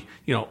to my,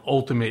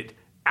 ultimate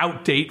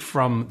out date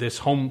from this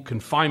home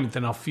confinement,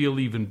 and I'll feel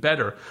even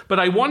better. But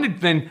I wanted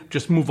to then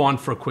just move on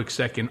for a quick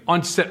second.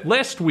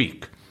 Last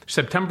week,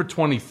 September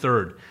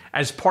 23rd,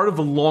 as part of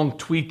a long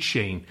tweet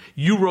chain,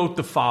 you wrote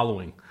the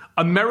following: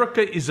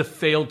 America is a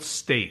failed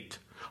state.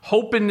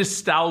 Hope and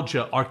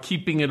nostalgia are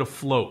keeping it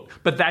afloat,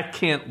 but that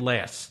can't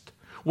last.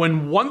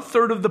 When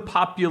 1/3 of the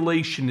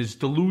population is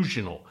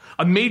delusional,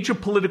 a major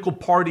political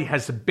party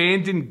has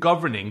abandoned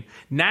governing,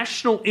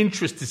 national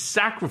interest is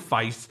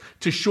sacrificed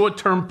to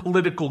short-term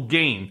political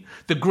gain,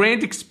 the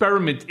grand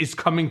experiment is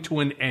coming to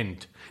an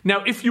end.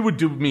 Now, if you would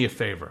do me a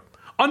favor,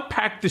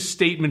 unpack this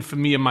statement for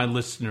me and my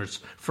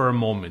listeners for a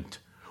moment.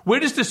 Where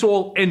does this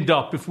all end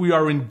up if we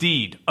are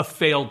indeed a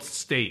failed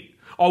state?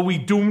 Are we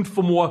doomed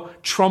for more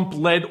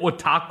Trump-led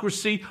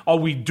autocracy? Are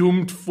we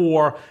doomed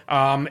for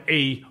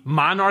a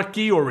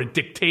monarchy or a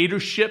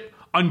dictatorship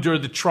under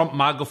the Trump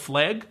MAGA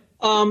flag?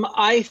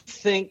 I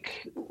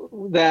think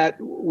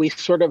that we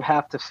sort of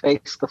have to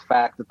face the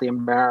fact that the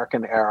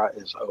American era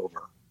is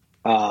over.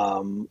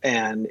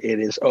 And it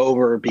is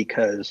over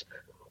because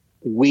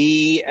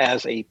we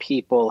as a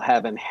people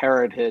have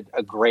inherited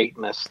a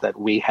greatness that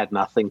we had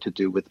nothing to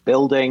do with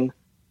building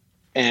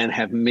and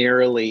have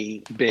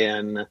merely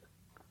been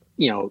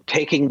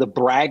taking the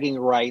bragging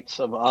rights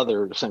of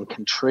others and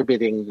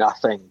contributing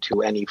nothing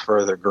to any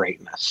further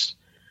greatness.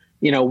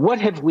 What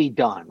have we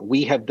done?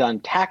 We have done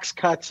tax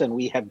cuts and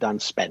we have done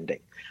spending.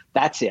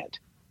 That's it.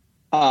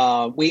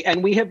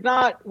 We have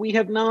not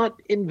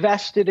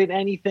invested in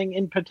anything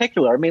in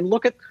particular. I mean,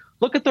 look at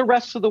the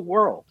rest of the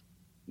world.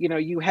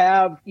 You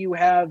have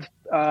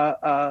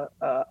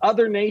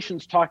other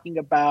nations talking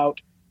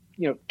about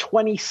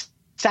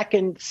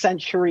 22nd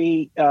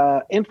century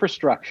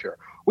infrastructure.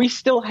 We're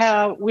still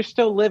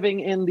living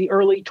in the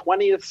early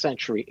 20th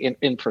century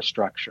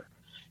infrastructure.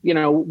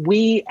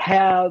 We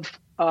have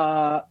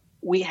I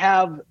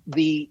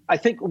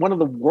think one of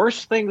the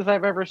worst things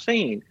I've ever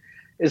seen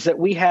is that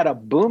we had a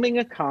booming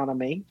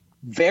economy,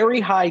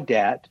 very high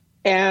debt,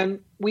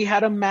 and we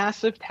had a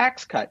massive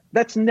tax cut.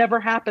 That's never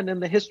happened in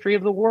the history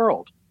of the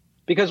world,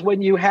 because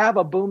when you have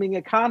a booming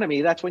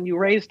economy, that's when you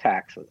raise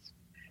taxes.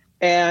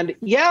 And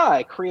yeah,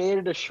 it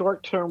created a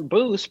short-term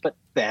boost, but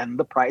then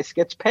the price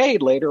gets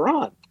paid later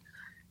on.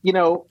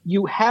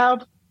 You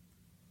have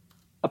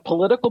a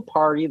political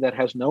party that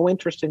has no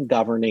interest in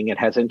governing, it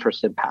has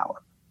interest in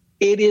power.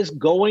 It is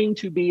going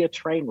to be a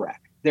train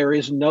wreck. There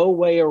is no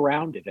way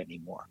around it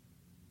anymore.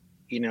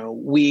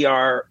 We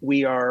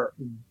are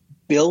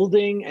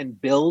building and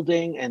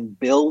building and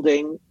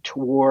building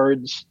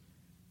towards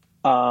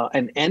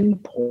an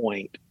end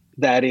point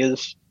that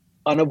is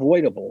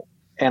unavoidable.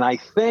 And I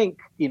think,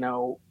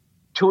 to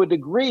a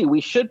degree,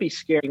 we should be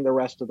scaring the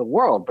rest of the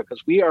world,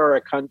 because we are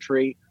a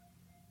country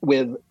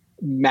with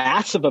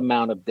massive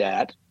amount of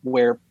debt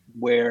where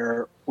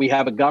we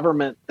have a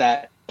government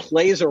that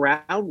plays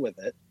around with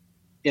it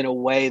in a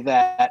way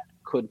that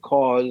could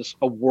cause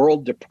a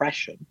world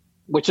depression,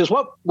 which is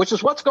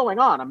what's going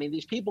on. I mean,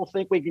 these people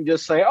think we can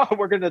just say, oh,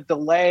 we're going to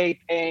delay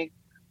paying,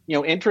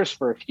 interest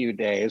for a few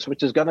days,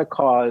 which is going to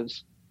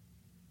cause,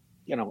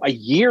 a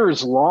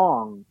years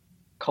long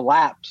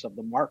collapse of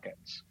the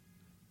markets.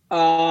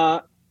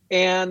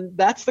 And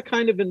that's the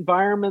kind of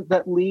environment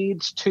that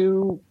leads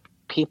to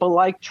people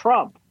like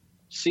Trump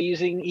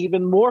seizing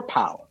even more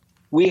power.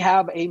 We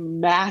have a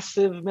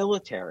massive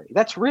military.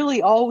 That's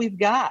really all we've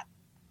got.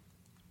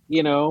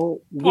 I'd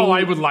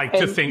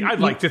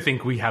like to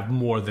think we have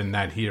more than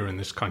that here in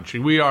this country.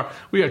 We are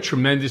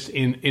tremendous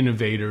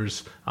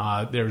innovators.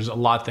 There's a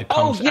lot that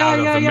comes out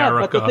of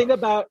America.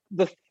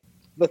 But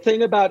the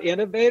thing about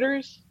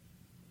innovators,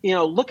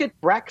 look at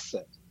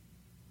Brexit.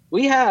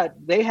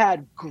 They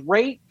had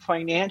great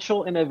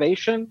financial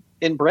innovation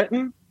in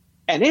Britain,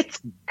 and it's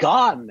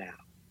gone now.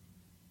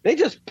 They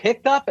just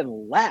picked up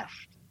and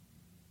left.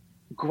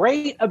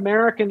 Great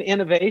American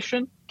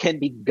innovation can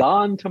be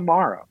gone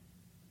tomorrow.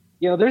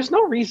 There's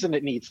no reason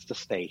it needs to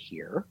stay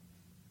here.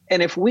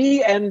 And if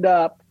we end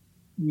up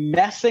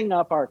messing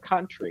up our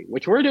country,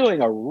 which we're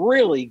doing a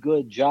really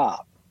good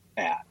job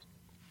at,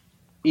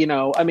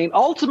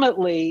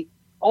 ultimately,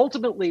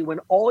 when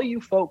all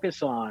you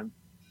focus on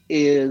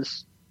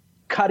is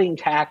cutting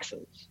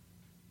taxes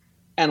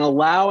and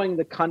allowing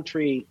the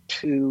country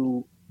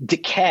to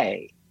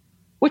decay,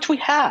 which we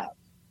have,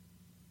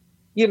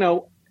 I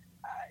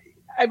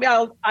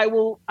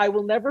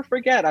will never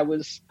forget. I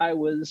was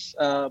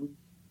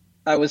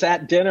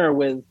at dinner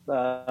with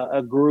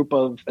a group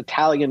of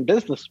Italian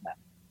businessmen,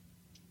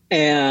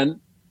 and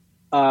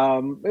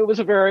it was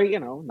a very,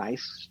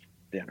 nice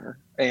dinner.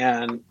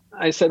 And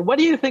I said, "What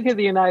do you think of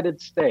the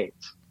United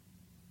States?"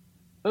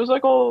 It was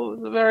like, "Oh,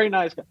 it's a very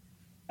nice guy."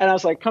 And I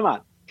was like, "Come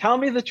on, tell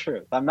me the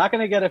truth. I'm not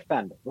going to get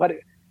offended."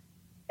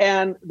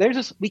 And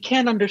we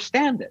can't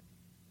understand it.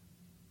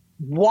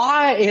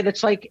 Why? And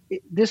it's like,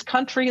 this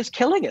country is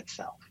killing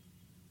itself.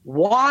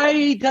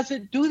 Why does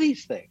it do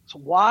these things?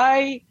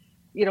 Why,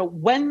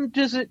 when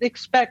does it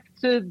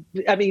expect to?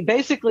 I mean,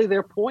 basically,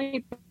 their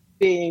point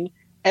being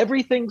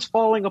everything's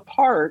falling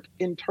apart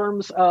in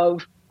terms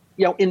of,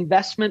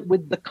 investment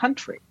with the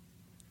country.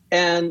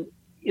 And,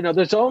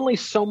 there's only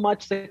so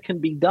much that can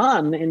be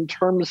done in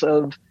terms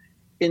of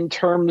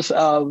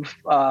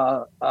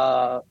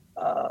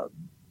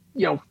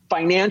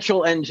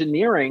financial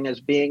engineering as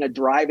being a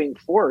driving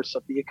force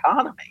of the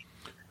economy.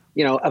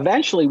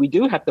 Eventually we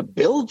do have to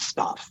build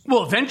stuff.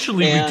 Well,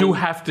 eventually we do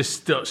have to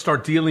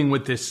start dealing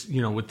with this,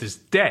 with this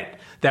debt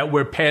that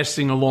we're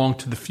passing along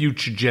to the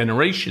future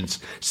generations,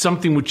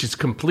 something which is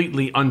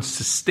completely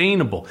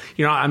unsustainable.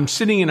 I'm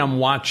sitting and I'm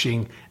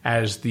watching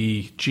as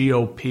the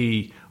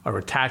GOP are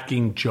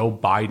attacking Joe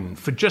Biden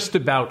for just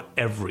about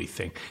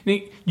everything.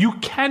 You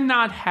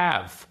cannot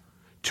have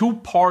two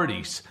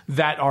parties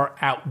that are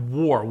at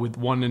war with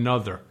one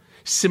another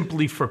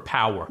simply for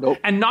power. Nope.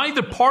 And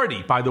neither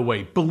party, by the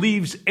way,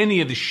 believes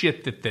any of the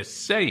shit that they're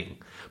saying.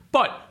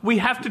 But we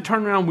have to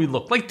turn around and we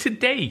look. Like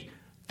today,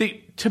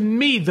 to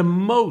me, the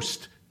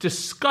most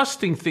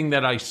disgusting thing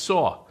that I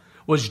saw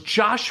was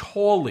Josh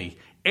Hawley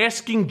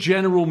asking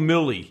General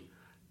Milley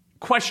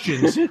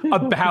questions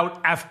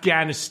about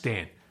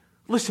Afghanistan.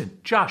 Listen,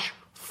 Josh,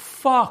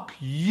 fuck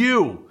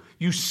you,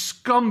 you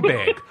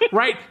scumbag,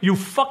 right? You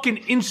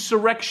fucking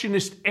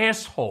insurrectionist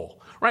asshole.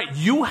 Right,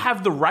 you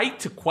have the right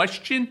to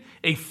question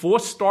a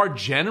 4-star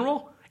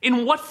general?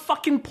 In what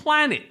fucking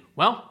planet?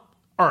 Well,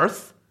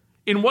 Earth.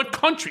 In what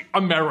country?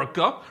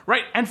 America.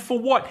 Right, and for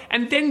what?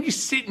 And then you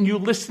sit and you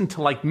listen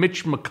to like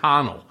Mitch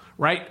McConnell,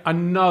 right?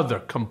 Another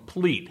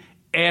complete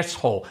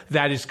asshole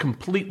that is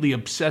completely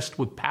obsessed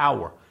with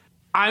power.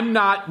 I'm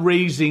not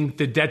raising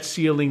the debt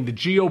ceiling. The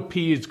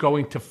GOP is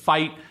going to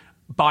fight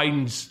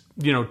Biden's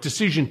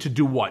decision to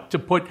do what? To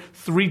put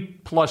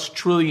 $3+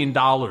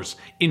 trillion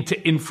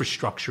into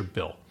infrastructure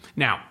bill.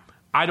 Now,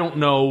 I don't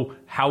know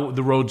how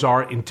the roads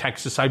are in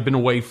Texas. I've been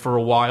away for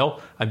a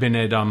while. I've been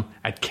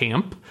at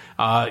camp,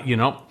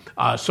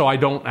 so I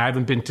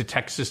haven't been to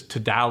Texas, to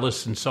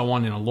Dallas, and so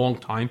on in a long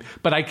time.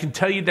 But I can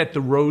tell you that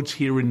the roads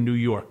here in New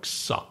York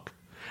suck.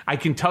 I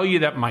can tell you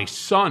that my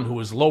son, who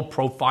has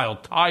low-profile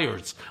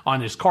tires on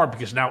his car,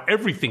 because now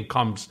everything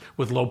comes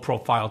with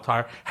low-profile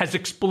tire, has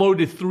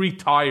exploded 3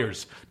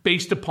 tires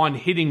based upon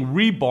hitting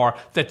rebar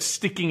that's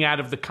sticking out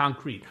of the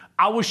concrete.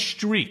 Our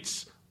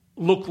streets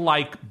look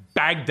like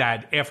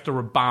Baghdad after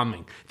a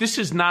bombing. This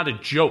is not a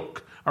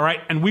joke, all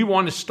right? And we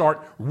want to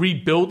start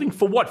rebuilding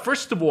for what?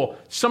 First of all,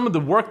 some of the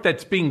work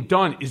that's being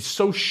done is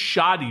so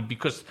shoddy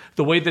because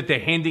the way that they're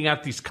handing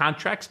out these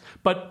contracts.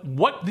 But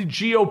what the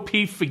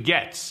GOP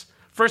forgets,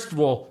 first of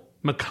all,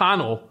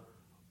 McConnell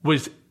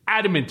was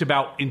adamant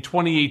about, in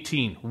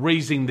 2018,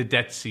 raising the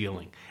debt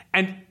ceiling.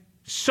 And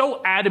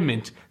so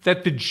adamant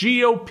that the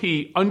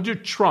GOP under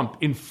Trump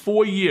in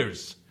 4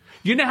 years,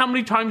 you know how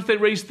many times they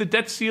raised the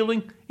debt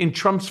ceiling in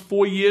Trump's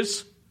 4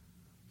 years?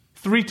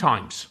 3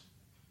 times.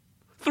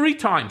 3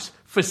 times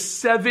for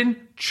 $7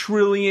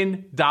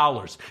 trillion.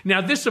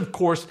 Now, this, of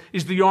course,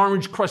 is the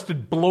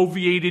orange-crusted,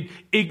 bloviated,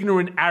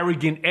 ignorant,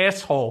 arrogant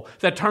asshole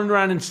that turned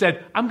around and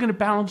said, I'm going to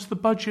balance the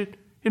budget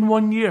in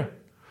 1 year.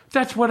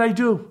 That's what I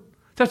do.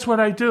 That's what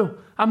I do.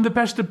 I'm the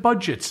best at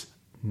budgets.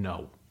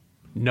 No.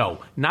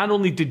 Not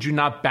only did you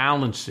not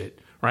balance it,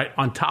 right?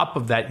 On top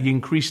of that, you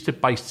increased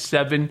it by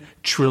 $7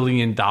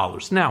 trillion.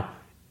 Now,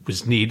 it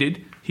was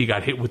needed. He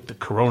got hit with the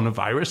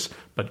coronavirus.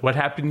 But what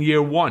happened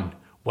year 1?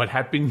 What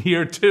happened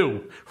year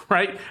 2?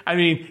 Right? I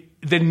mean,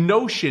 the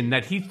notion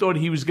that he thought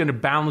he was going to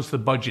balance the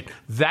budget,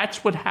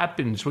 that's what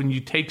happens when you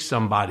take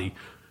somebody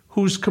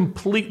who's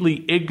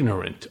completely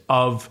ignorant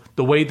of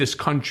the way this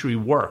country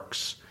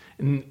works,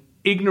 and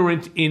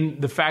ignorant in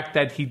the fact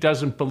that he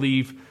doesn't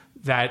believe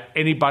that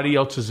anybody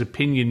else's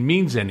opinion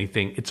means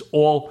anything. It's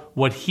all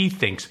what he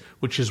thinks,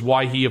 which is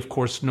why he, of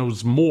course,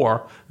 knows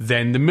more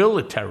than the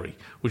military,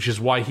 which is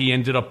why he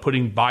ended up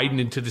putting Biden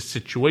into the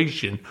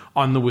situation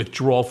on the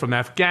withdrawal from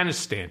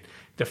Afghanistan.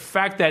 The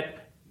fact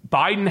that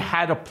Biden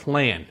had a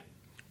plan,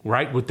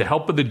 right, with the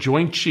help of the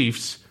Joint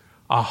Chiefs,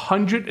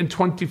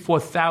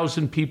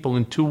 124,000 people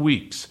in 2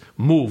 weeks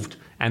moved.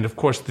 And, of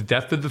course, the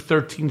death of the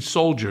 13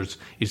 soldiers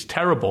is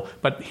terrible.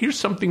 But here's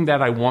something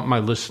that I want my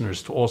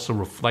listeners to also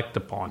reflect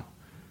upon.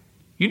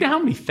 You know how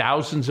many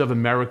thousands of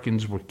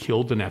Americans were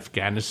killed in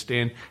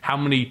Afghanistan? How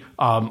many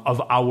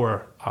of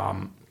our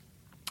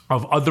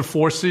of other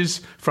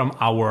forces from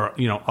our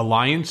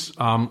alliances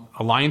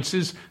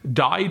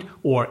died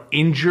or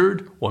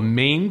injured or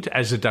maimed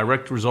as a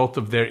direct result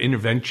of their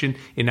intervention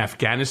in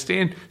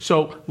Afghanistan?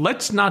 So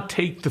let's not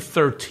take the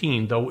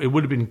 13, though it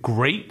would have been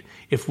great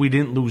if we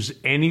didn't lose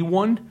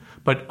anyone,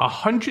 but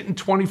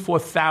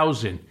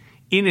 124,000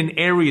 in an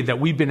area that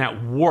we've been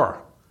at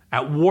war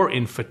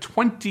in for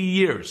 20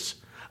 years.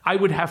 I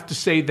would have to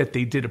say that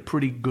they did a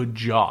pretty good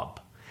job.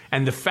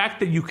 And the fact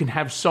that you can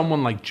have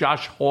someone like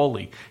Josh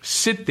Hawley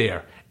sit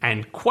there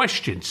and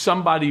question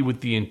somebody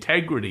with the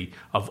integrity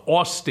of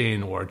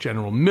Austin or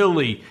General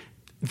Milley,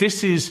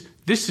 this is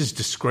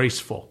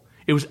disgraceful.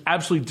 It was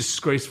absolutely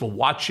disgraceful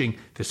watching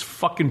this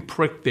fucking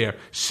prick there,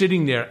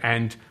 sitting there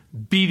and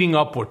beating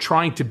up or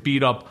trying to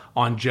beat up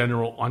on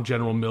General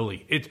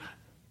Milley.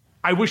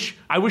 I wish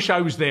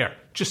I was there,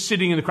 just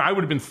sitting in the crowd. I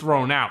would have been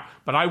thrown out,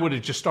 but I would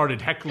have just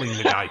started heckling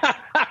the guy.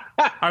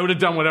 I would have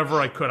done whatever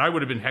I could. I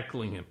would have been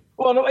heckling him.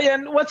 Well,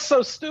 and what's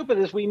so stupid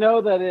is we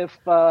know that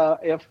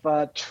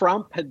if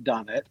Trump had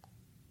done it,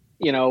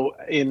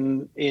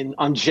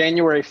 on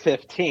January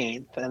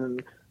 15th,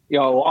 and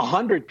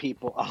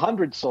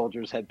 100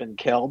 soldiers had been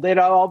killed, they'd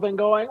all been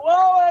going,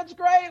 "Well, that's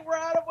great. We're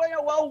out of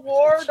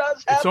war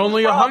does have." It's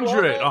only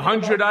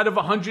 100 out of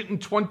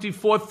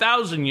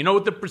 124,000. You know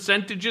what the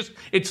percentage is?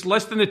 It's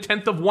less than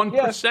 1/10 of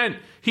 1%.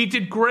 He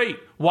did great.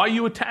 Why are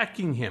you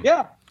attacking him?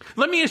 Yeah.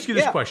 Let me ask you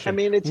this question.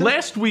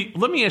 Last week,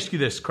 let me ask you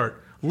this,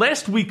 Kurt.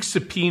 Last week's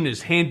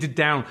subpoenas handed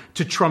down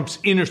to Trump's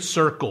inner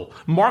circle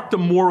marked a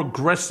more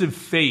aggressive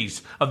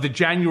phase of the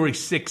January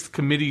 6th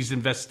committee's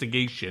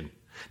investigation.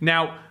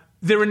 Now,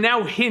 there are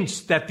now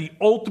hints that the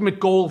ultimate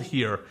goal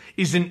here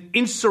is an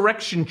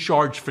insurrection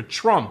charge for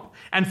Trump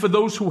and for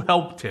those who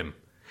helped him.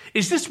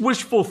 Is this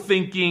wishful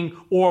thinking,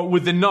 or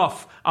with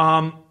enough?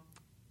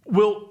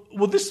 Will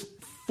this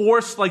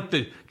force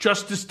the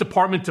Justice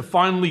Department to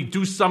finally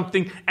do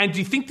something? And do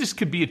you think this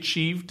could be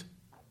achieved?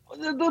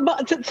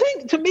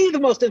 To me, the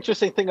most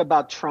interesting thing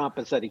about Trump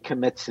is that he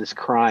commits his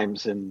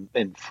crimes in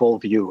full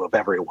view of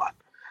everyone,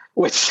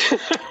 which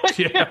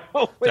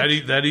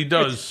that he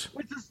does.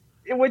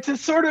 Which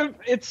is sort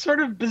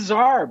of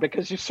bizarre,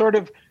 because you sort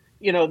of,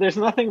 there's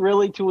nothing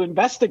really to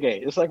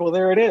investigate. It's like, well,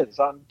 there it is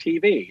on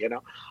TV,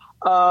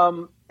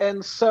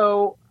 and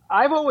so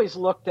I've always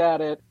looked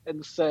at it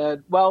and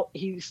said, well,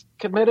 he's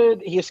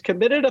committed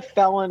a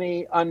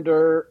felony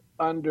under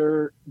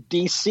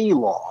DC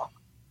law.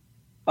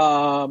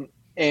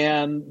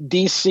 And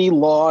DC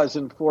law is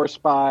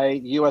enforced by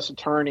U.S.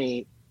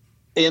 attorney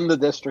in the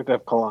District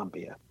of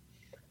Columbia.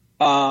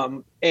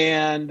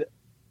 And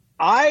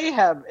I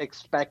have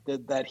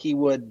expected that he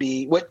would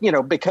be,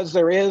 because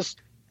there is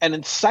an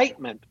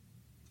incitement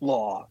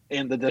law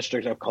in the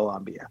District of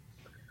Columbia.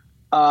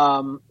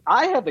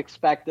 I have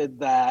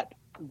expected that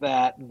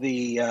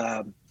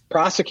the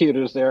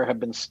prosecutors there have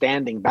been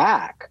standing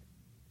back,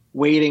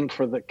 waiting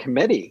for the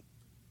committee.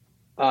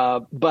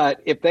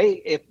 But if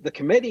the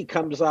committee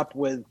comes up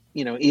with,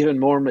 even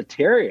more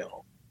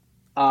material,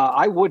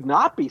 I would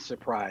not be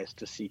surprised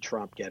to see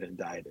Trump get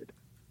indicted.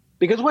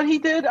 Because what he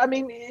did,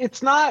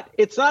 it's not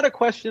a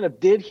question of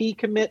did he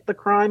commit the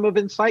crime of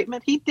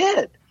incitement? He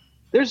did.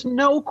 There's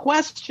no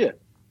question.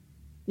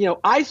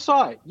 I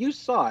saw it. You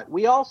saw it.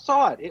 We all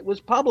saw it. It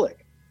was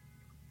public.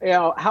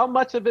 How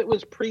much of it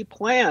was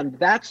pre-planned?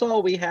 That's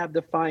all we have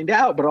to find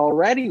out. But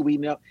already we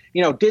know,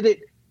 did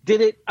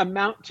it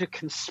amount to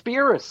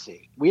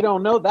conspiracy? We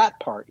don't know that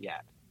part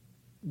yet.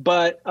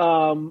 But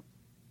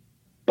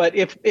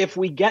if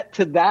we get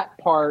to that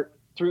part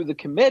through the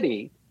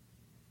committee,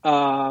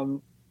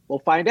 we'll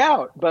find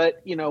out.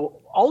 But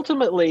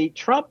ultimately,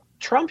 Trump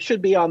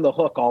should be on the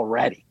hook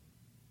already.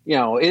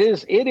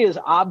 It is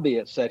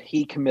obvious that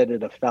he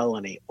committed a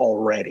felony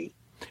already.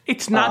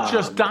 It's not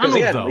just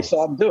Donald, though. We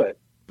saw him do it.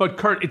 But,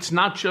 Kurt, it's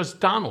not just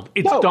Donald.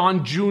 It's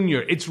Don Jr.,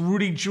 it's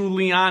Rudy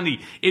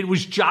Giuliani, it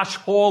was Josh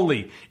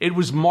Hawley, it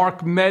was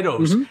Mark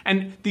Meadows,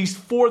 and these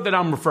four that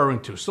I'm referring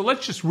to. So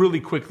let's just really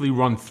quickly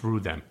run through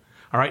them.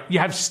 All right, you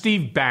have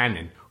Steve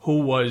Bannon, who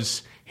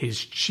was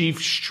his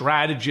chief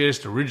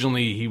strategist.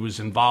 Originally, he was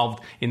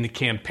involved in the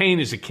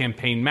campaign as a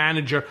campaign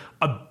manager,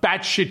 a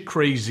batshit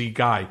crazy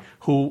guy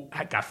who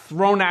got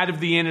thrown out of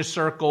the inner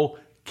circle,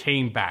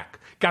 came back.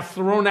 Got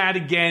thrown out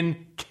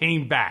again,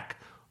 came back.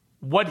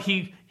 What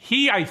he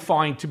I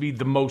find to be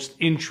the most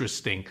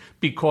interesting,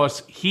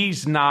 because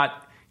he's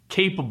not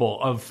capable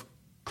of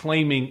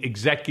claiming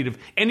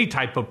any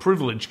type of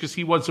privilege, because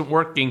he wasn't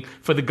working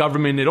for the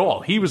government at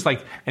all. He was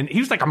like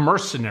a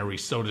mercenary,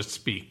 so to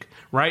speak,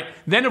 right?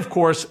 Then, of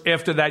course,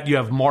 after that, you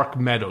have Mark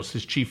Meadows,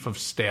 his chief of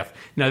staff.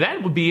 Now,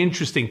 that would be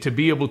interesting to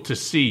be able to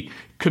see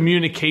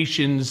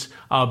communications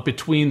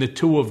between the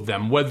two of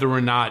them, whether or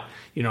not,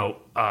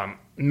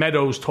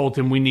 Meadows told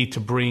him we need to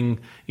bring,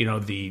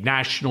 the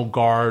National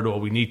Guard, or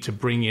we need to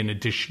bring in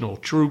additional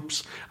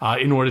troops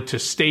in order to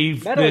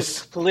stave Meadows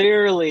this.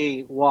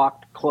 Clearly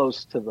walked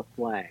close to the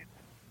flame,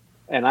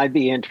 and I'd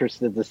be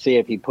interested to see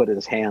if he put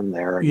his hand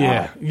there or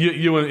not.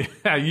 You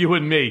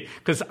and me,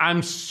 because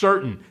I'm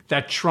certain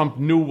that Trump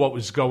knew what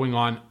was going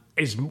on.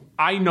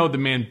 I know the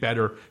man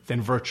better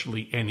than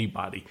virtually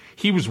anybody.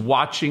 He was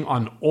watching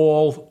on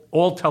all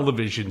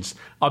televisions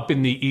up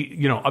in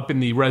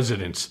the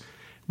residence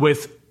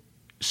with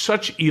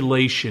such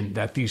elation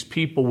that these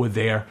people were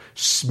there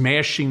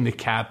smashing the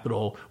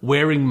Capitol,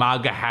 wearing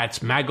MAGA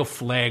hats, MAGA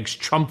flags,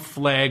 Trump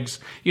flags.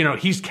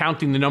 He's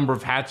counting the number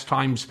of hats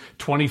times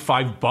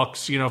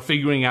 $25,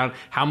 figuring out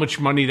how much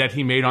money that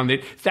he made on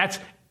it.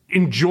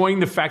 enjoying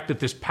the fact that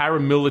this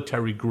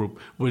paramilitary group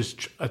was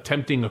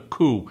attempting a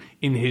coup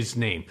in his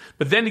name.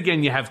 But then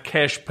again, you have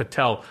Kash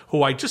Patel,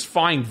 who I just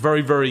find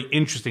very, very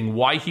interesting,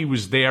 why he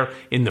was there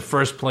in the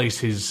first place,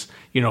 his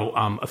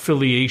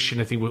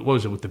affiliation, I think, what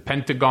was it, with the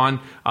Pentagon?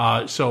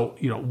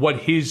 What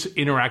his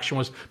interaction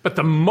was. But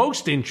the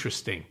most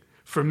interesting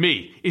for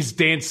me is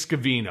Dan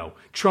Scavino,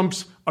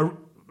 Trump's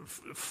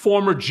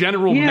former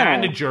general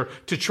manager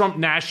to Trump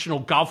National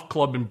Golf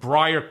Club in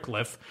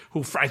Briarcliff,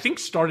 who I think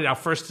started out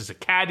first as a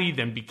caddy,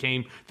 then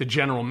became the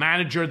general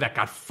manager, that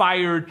got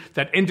fired,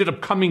 that ended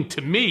up coming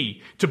to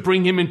me to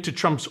bring him into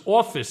Trump's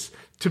office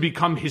to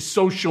become his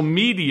social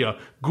media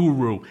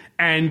guru.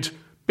 And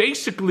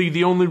basically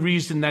the only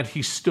reason that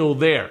he's still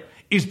there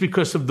is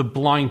because of the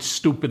blind,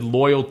 stupid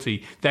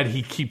loyalty that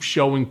he keeps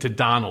showing to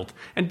Donald.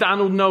 And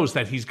Donald knows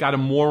that he's got a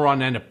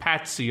moron and a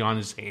patsy on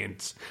his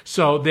hands.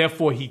 So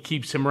therefore he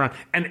keeps him around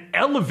and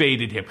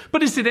elevated him.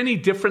 But is it any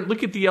different?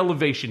 Look at the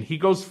elevation. He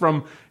goes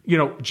from,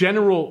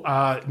 general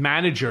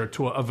manager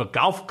of a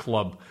golf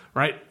club,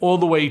 right, all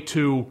the way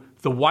to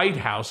the White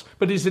House.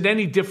 But is it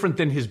any different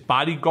than his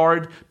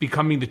bodyguard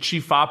becoming the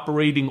chief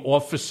operating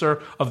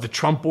officer of the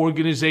Trump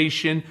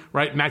organization,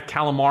 right, Matt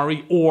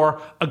Calamari, or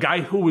a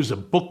guy who was a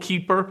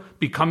bookkeeper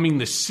becoming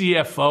the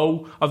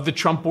CFO of the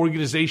Trump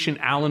organization,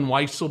 Alan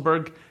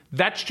Weisselberg?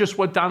 That's just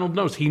what Donald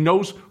knows. He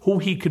knows who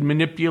he could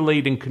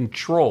manipulate and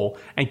control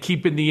and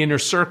keep in the inner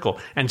circle.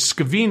 And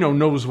Scavino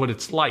knows what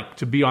it's like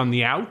to be on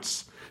the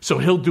outs, so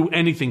he'll do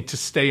anything to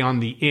stay on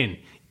the in,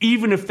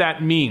 even if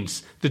that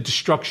means the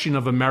destruction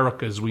of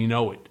America as we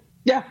know it.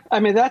 Yeah,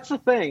 I mean, that's the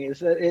thing, is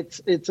that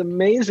it's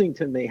amazing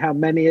to me how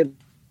many of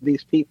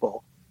these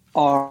people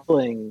are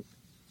willing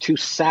to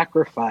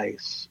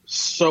sacrifice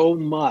so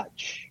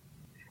much.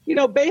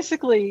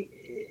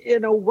 Basically,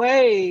 in a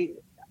way,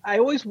 I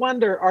always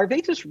wonder, are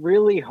they just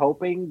really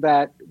hoping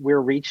that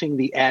we're reaching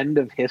the end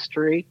of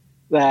history?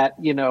 That,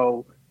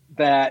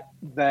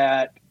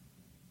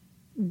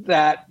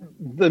 that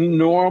the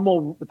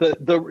normal,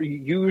 the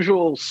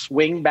usual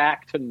swing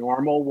back to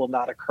normal will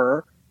not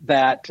occur,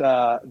 that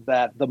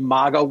the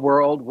MAGA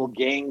world will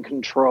gain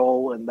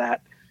control, and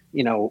that,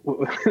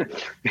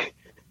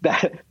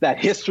 that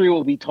history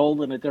will be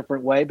told in a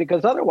different way,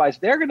 because otherwise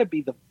they're going to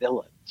be the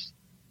villains.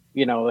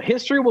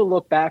 History will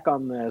look back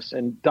on this,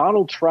 and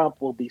Donald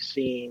Trump will be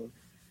seen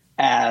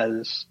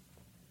as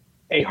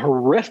a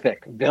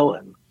horrific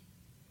villain,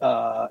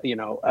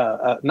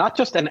 not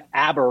just an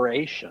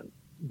aberration,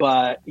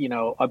 but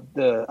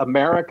the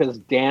America's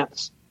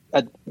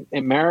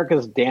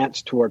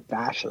dance toward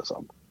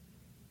fascism.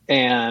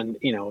 And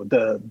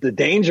the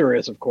danger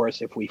is, of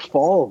course, if we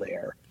fall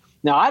there.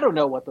 Now, I don't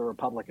know what the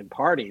Republican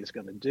Party is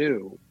going to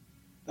do.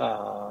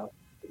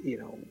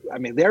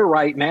 They're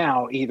right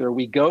now, either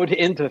we go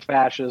into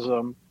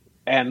fascism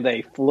and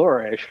they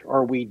flourish,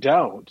 or we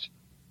don't,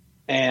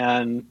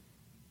 and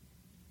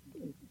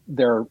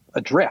they're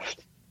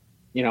adrift.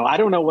 I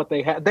don't know what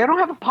they have. They don't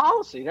have a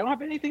policy. They don't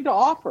have anything to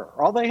offer.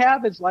 All they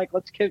have is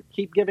let's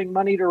keep giving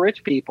money to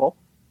rich people,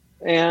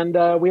 and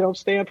we don't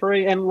stand for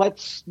it. And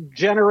let's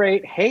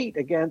generate hate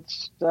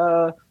against,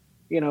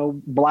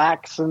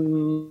 blacks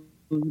and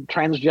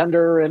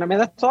transgender. And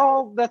that's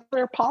all that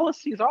their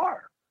policies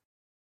are.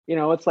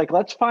 It's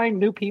let's find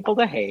new people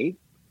to hate,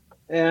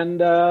 and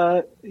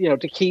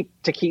to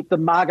keep the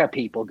MAGA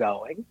people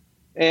going.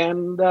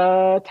 And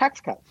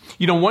tax cuts.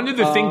 One of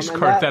the things,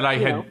 Kurt,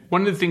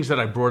 one of the things that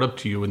I brought up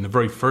to you in the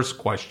very first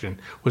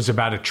question was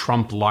about a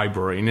Trump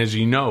library. And as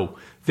you know,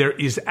 there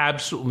is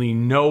absolutely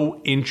no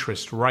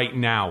interest right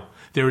now.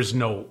 There is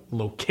no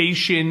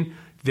location.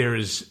 There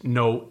is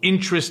no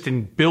interest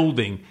in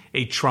building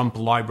a Trump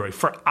library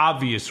for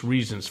obvious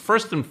reasons.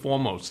 First and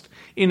foremost,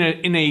 in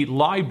a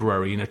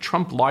library, in a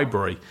Trump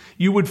library,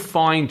 you would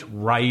find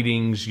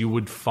writings, you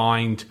would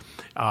find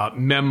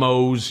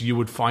memos, you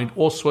would find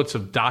all sorts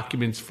of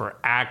documents for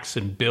acts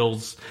and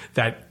bills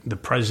that the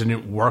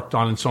president worked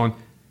on and so on.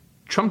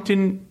 Trump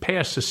didn't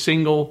pass a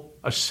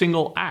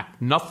single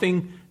act.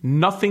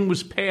 Nothing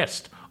was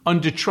passed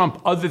under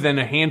Trump other than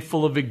a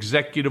handful of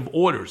executive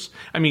orders.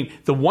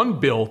 The one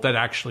bill that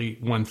actually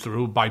went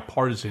through,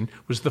 bipartisan,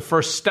 was the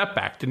First Step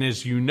Act. And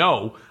as you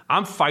know,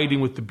 I'm fighting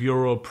with the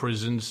Bureau of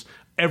Prisons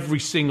every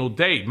single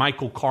day.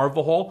 Michael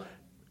Carvajal,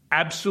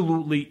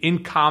 absolutely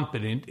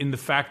incompetent in the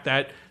fact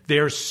that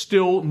there's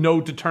still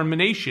no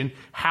determination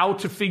how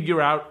to figure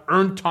out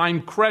earned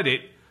time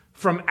credit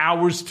from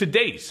hours to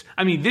days.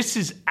 This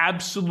is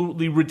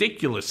absolutely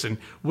ridiculous. And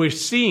we're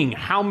seeing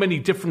how many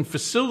different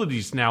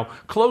facilities now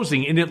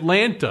closing. In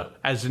Atlanta,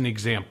 as an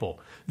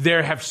example,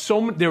 there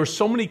are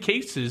so many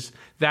cases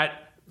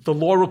that the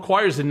law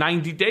requires in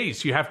 90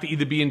 days. You have to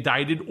either be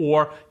indicted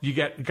or you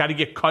got to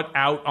get cut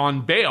out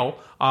on bail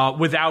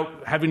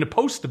without having to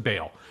post the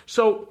bail.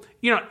 So,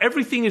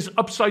 everything is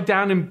upside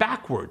down and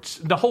backwards.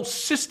 The whole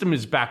system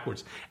is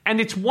backwards.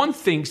 And it's one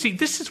thing. See,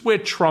 this is where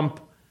Trump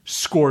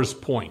scores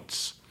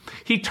points.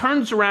 He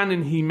turns around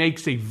and he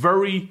makes a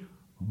very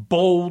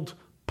bold,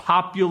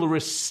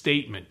 popularist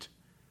statement.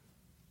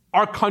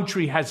 Our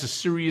country has a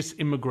serious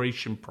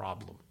immigration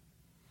problem.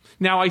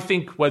 Now, I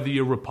think whether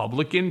you're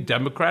Republican,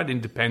 Democrat,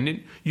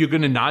 Independent, you're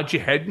going to nod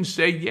your head and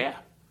say, yeah,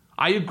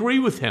 I agree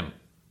with him.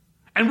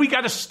 And we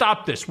got to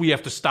stop this. We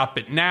have to stop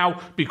it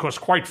now because,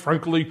 quite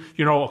frankly,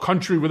 a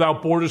country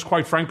without borders,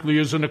 quite frankly,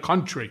 isn't a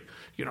country.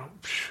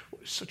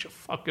 Such a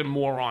fucking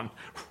moron,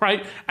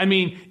 right? I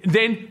mean,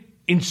 then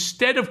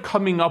instead of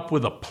coming up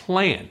with a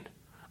plan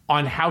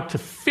on how to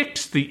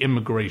fix the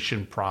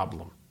immigration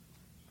problem,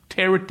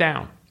 tear it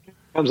down.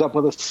 Comes up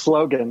with a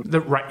slogan.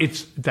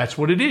 That's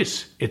what it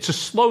is. It's a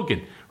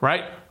slogan,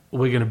 right?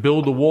 We're going to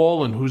build a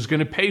wall, and who's going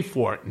to pay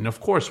for it? And of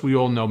course, we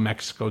all know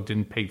Mexico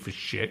didn't pay for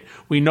shit.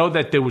 We know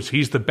that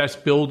he's the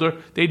best builder.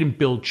 They didn't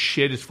build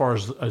shit as far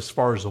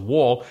as a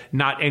wall.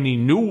 Not any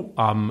new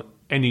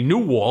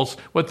walls.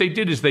 What they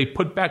did is they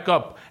put back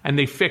up and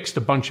they fixed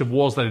a bunch of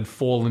walls that had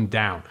fallen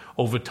down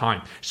over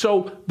time.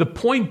 So the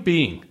point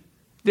being,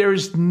 there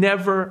is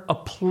never a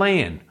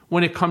plan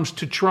when it comes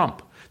to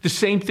Trump. The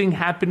same thing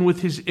happened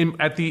with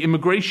at the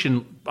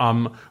immigration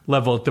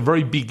level at the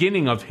very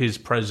beginning of his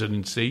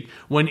presidency,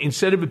 when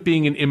instead of it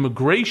being an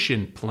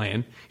immigration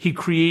plan, he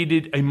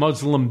created a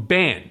Muslim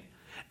ban.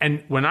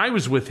 And when I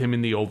was with him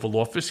in the Oval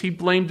Office, he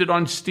blamed it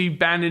on Steve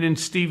Bannon and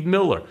Steve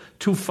Miller,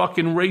 two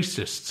fucking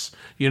racists,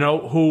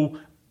 who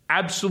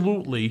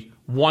absolutely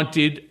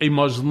wanted a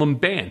Muslim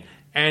ban.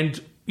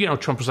 And,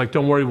 Trump was like,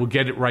 don't worry, we'll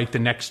get it right the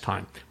next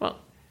time. Well,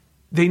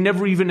 they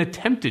never even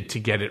attempted to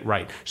get it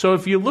right. So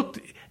if you looked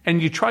and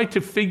you try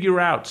to figure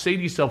out, say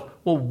to yourself,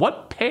 well,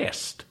 what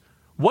passed?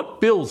 What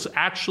bills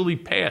actually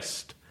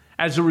passed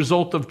as a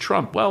result of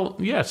Trump? Well,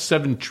 yes,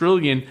 $7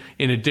 trillion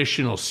in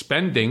additional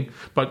spending,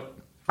 but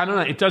I don't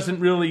know, it doesn't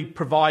really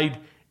provide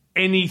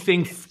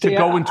anything to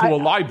go into a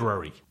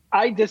library.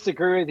 I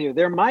disagree with you.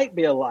 There might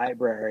be a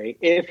library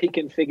if he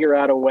can figure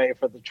out a way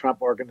for the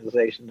Trump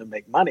organization to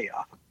make money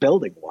off of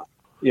building one.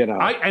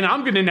 And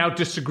I'm going to now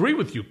disagree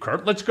with you,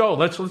 Kurt. Let's go.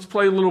 Let's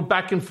play a little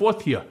back and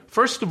forth here.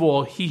 First of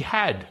all, he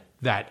had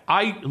that.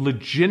 I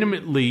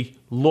legitimately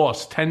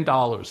lost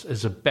 $10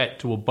 as a bet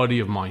to a buddy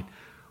of mine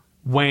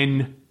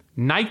when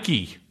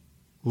Nike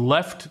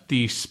left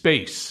the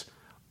space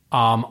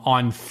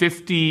on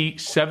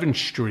 57th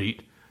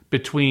Street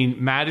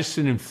between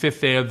Madison and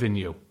Fifth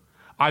Avenue.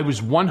 I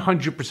was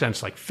 100%,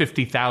 it's like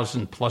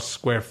 50,000 plus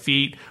square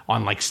feet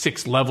on like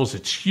 6 levels.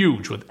 It's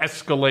huge with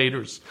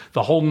escalators,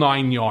 the whole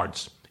 9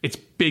 yards. It's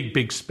big,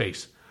 big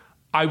space.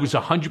 I was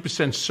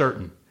 100%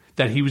 certain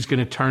that he was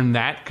going to turn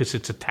that, because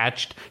it's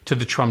attached to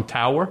the Trump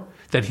Tower,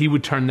 that he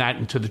would turn that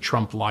into the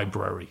Trump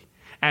Library.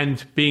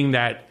 And being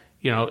that,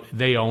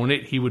 they own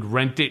it, he would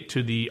rent it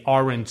to the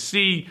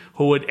RNC,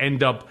 who would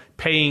end up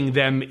paying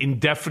them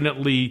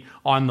indefinitely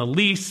on the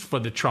lease for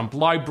the Trump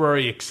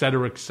Library, et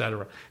cetera, et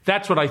cetera.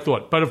 That's what I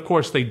thought. But of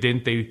course they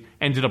didn't. They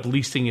ended up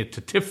leasing it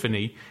to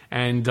Tiffany.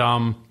 And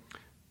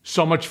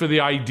so much for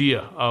the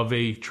idea of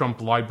a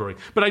Trump Library.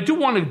 But I do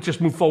want to just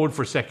move forward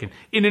for a second.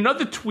 In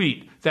another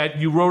tweet that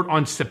you wrote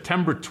on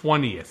September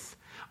 20th,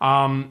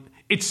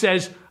 it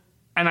says,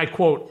 and I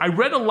quote, "I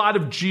read a lot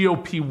of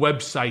GOP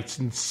websites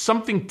and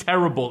something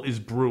terrible is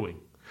brewing.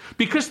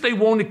 Because they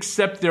won't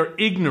accept their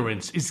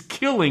ignorance is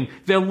killing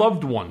their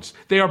loved ones.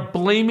 They are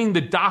blaming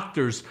the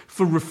doctors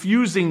for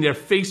refusing their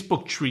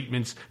Facebook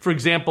treatments. For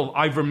example,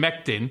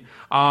 ivermectin.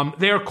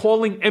 They are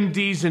calling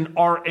MDs and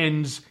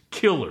RNs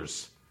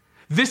killers.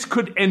 This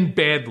could end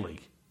badly."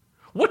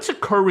 What's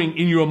occurring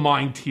in your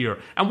mind here?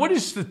 And what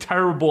is the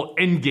terrible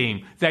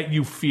endgame that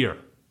you fear?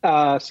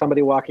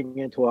 Somebody walking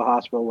into a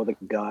hospital with a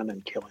gun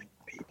and killing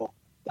people.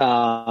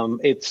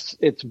 It's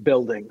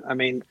building. I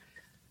mean,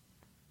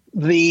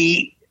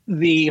 the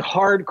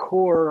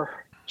hardcore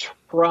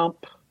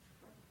Trump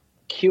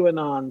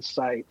QAnon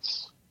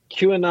sites,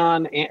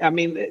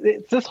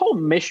 it's this whole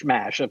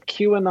mishmash of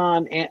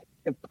QAnon,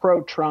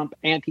 pro-Trump,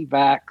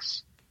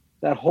 anti-vax,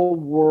 that whole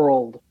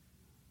world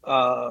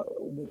are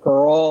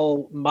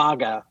all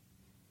MAGA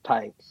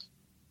types.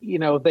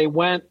 They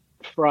went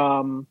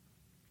from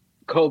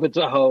COVID's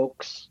a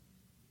hoax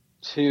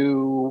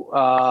to,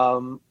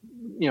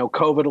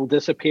 COVID will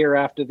disappear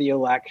after the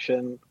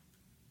election,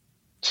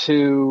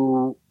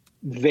 to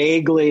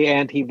vaguely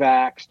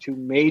anti-vax, to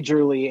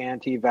majorly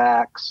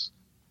anti-vax,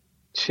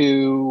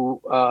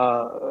 to,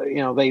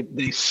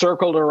 they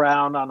circled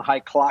around on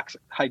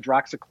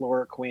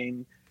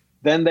hydroxychloroquine.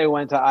 Then they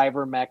went to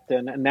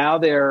ivermectin, and now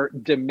they're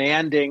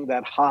demanding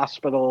that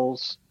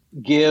hospitals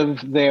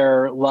give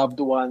their loved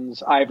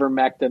ones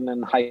ivermectin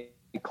and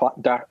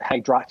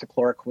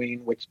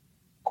hydroxychloroquine, which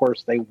of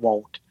course they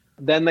won't.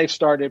 Then they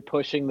started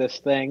pushing this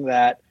thing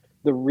that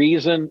the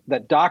reason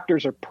that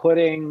doctors are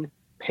putting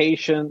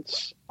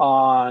patients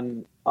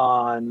on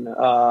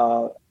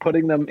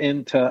putting them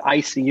into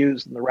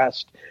ICUs and the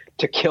rest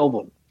to kill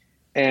them.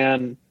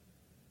 And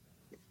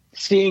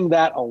seeing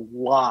that a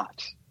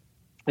lot.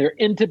 They're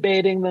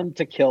intubating them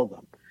to kill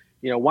them.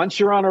 Once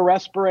you're on a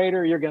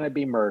respirator, you're going to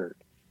be murdered.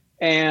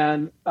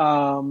 And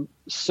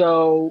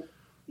so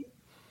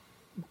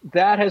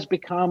that has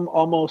become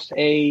almost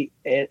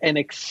an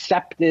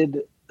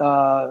accepted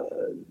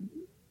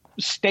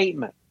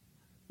statement.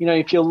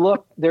 If you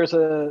look, there's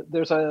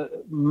a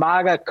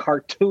MAGA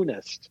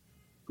cartoonist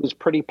who's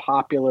pretty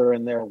popular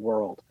in their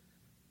world,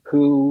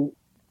 who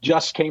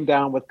just came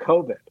down with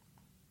COVID,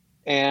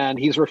 and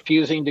he's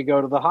refusing to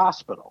go to the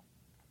hospital.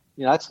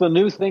 You know, that's the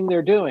new thing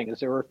they're doing, is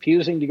they're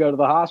refusing to go to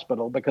the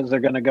hospital because they're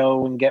going to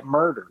go and get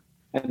murdered.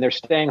 And they're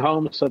staying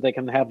home so they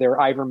can have their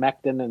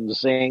ivermectin and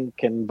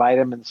zinc and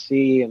vitamin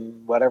C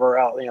and whatever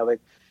else. You know,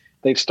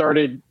 they've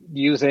started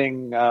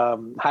using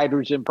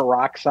hydrogen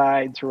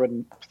peroxide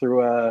through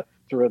a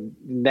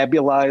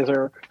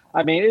nebulizer.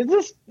 I mean,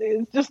 it's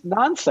just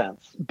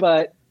nonsense.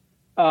 But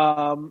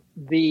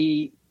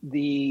the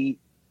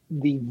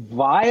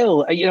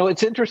vile, you know,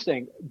 it's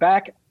interesting.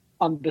 Back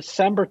on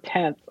December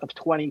 10th of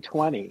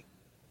 2020,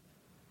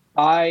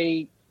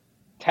 I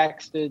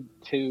texted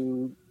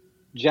to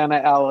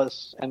Jenna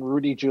Ellis and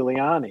Rudy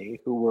Giuliani,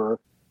 who were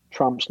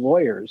Trump's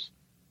lawyers,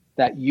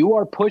 that you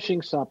are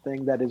pushing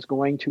something that is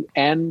going to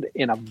end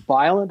in a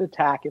violent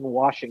attack in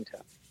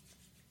Washington.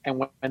 And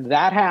when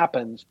that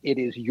happens, it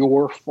is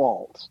your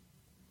fault.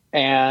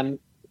 And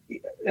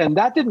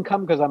that didn't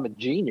come because I'm a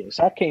genius.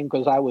 That came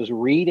because I was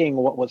reading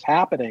what was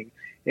happening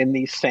in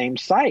these same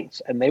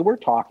sites, and they were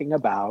talking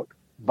about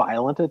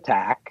violent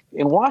attack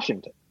in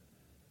Washington.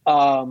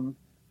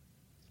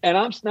 And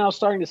I'm now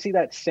starting to see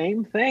that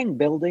same thing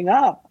building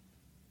up,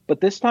 but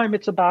this time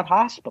it's about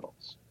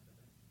hospitals,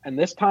 and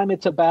this time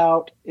it's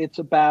about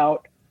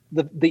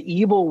the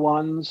evil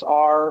ones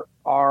are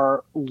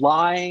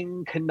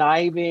lying,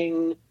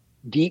 conniving,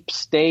 deep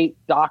state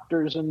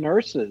doctors and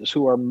nurses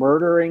who are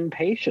murdering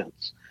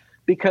patients,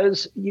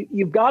 because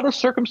you've got a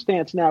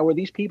circumstance now where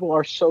these people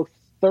are so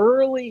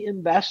thoroughly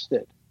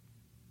invested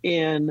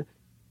in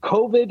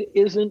COVID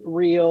isn't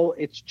real.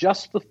 It's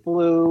just the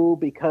flu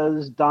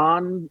because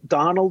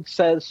Donald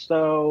says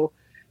so.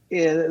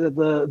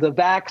 The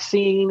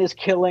vaccine is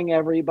killing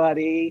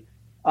everybody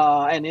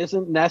and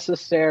isn't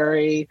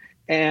necessary.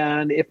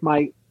 And if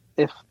my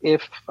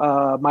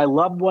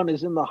loved one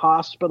is in the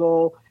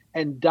hospital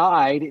and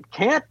died, it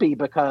can't be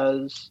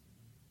because,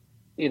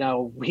 you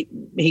know,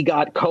 he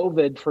got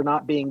COVID for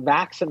not being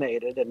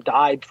vaccinated and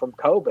died from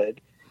COVID.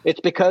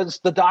 It's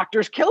because the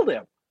doctors killed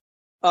him.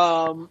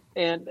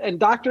 And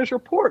doctors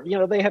report, you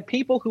know, they have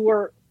people who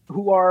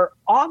are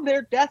on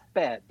their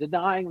deathbed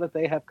denying that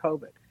they have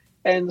COVID.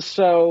 And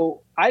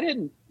so I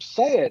didn't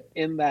say it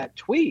in that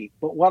tweet,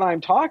 but what I'm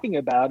talking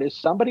about is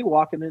somebody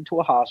walking into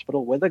a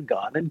hospital with a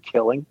gun and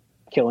killing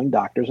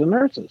doctors and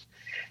nurses.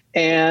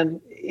 And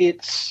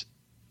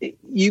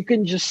you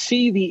can just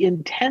see the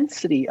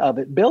intensity of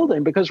it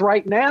building, because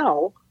right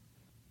now,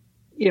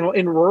 you know,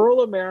 in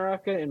rural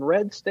America, in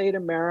red state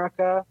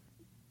America,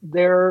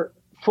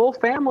 full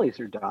families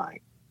are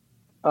dying,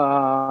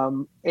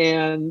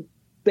 and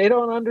they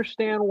don't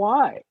understand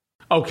why.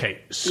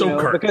 Okay, so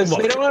Kurt, because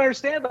they don't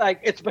understand, like,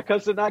 it's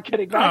because they're not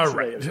getting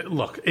vaccinated. All right,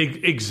 look,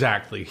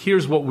 exactly.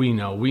 Here's what we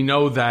know. We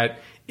know that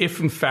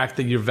if, in fact,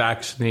 that you're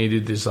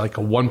vaccinated, there's like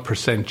a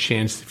 1%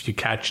 chance if you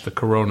catch the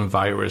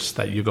coronavirus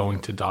that you're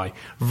going to die,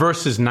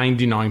 versus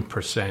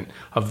 99%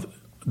 of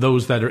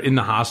those that are in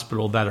the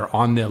hospital that are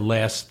on their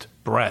last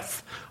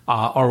breath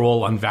are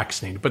all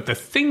unvaccinated. But the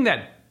thing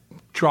that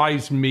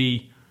drives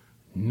me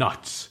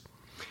nuts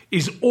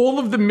is all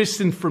of the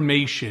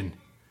misinformation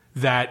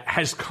that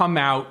has come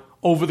out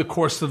over the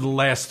course of the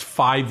last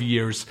 5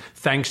 years,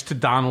 thanks to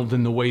Donald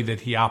and the way that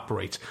he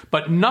operates.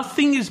 But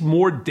nothing is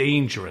more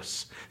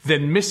dangerous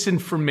than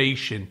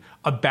misinformation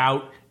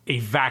about a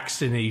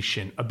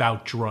vaccination,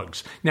 about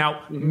drugs.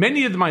 Now,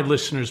 many of my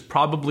listeners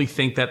probably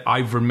think that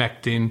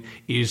ivermectin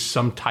is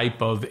some type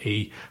of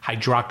a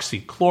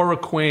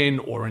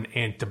hydroxychloroquine or an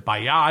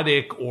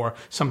antibiotic or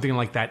something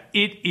like that.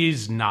 It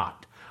is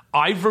not.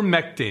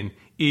 Ivermectin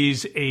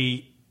is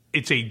a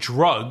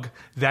drug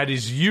that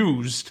is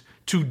used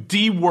to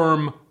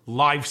deworm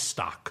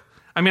livestock.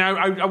 I mean,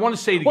 I want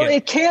to say it again. Well,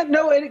 it can't.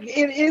 No, it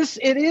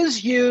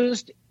is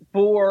used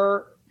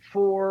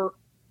for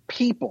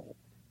people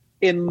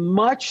in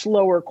much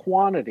lower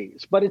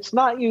quantities, but it's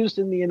not used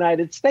in the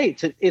United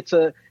States. It's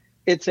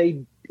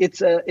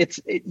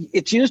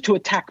used to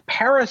attack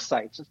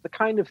parasites. It's the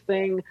kind of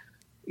thing,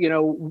 you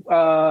know,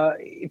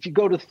 if you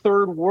go to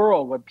third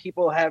world when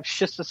people have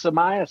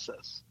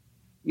schistosomiasis,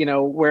 you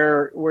know,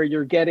 where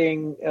you're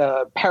getting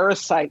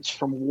parasites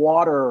from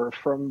water,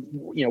 from,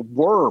 you know,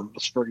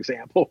 worms, for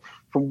example,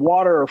 from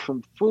water or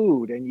from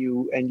food, and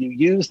you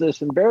use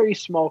this in very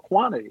small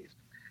quantities.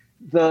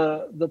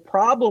 The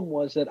problem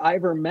was that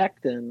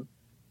ivermectin,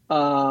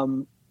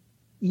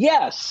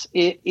 yes,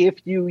 if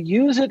you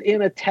use it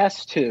in a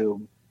test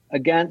tube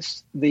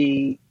against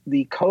the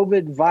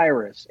COVID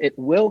virus, it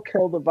will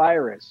kill the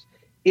virus.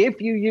 If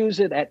you use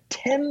it at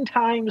 10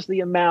 times the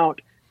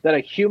amount that a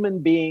human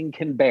being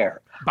can bear.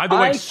 By the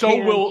way, so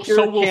will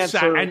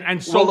saccharin,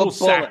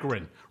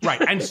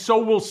 right? And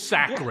so will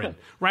saccharin,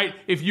 right?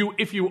 If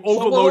you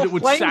overload it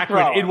with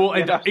saccharin, it will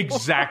end up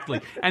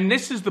exactly. And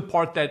this is the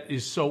part that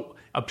is so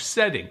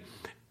upsetting.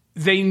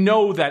 they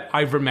know that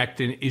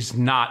ivermectin is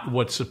not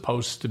what's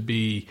supposed to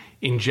be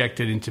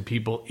injected into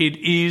people. It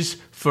is,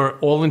 for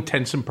all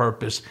intents and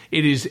purpose,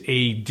 it is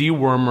a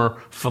dewormer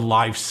for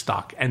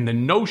livestock. And the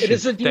notion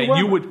that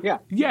you would,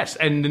 yes,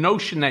 and the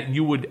notion that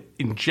you would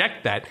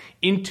inject that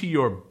into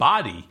your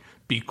body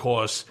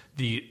because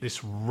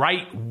this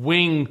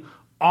right-wing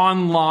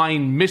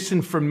online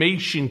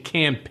misinformation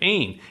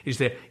campaign is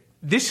that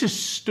this is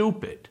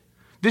stupid.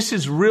 This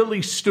is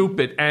really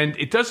stupid, and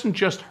it doesn't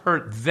just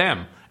hurt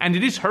them. And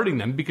it is hurting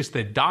them because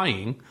they're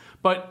dying,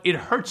 but it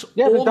hurts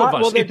all of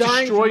us. It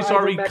destroys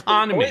our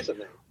economy.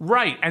 Poisoning.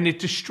 Right, and it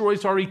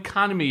destroys our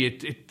economy.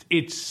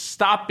 It's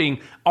stopping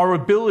our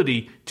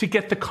ability to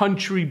get the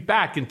country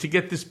back and to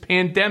get this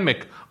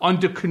pandemic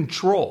under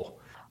control.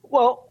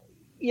 Well,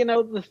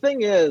 the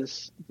thing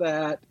is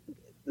that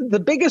the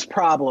biggest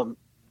problem,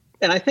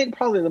 and I think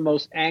probably the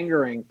most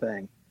angering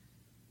thing,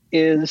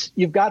 is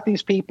you've got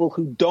these people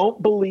who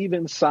don't believe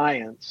in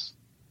science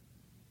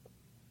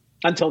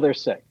until they're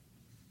sick.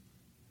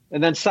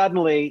 And then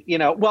suddenly,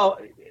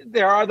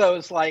 there are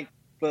those like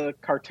the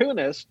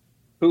cartoonists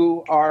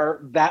who are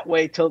that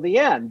way till the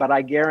end. But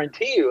I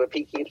guarantee you, if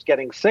he keeps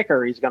getting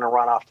sicker, he's going to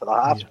run off to the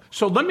hospital.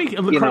 So let me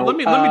do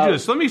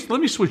this. Let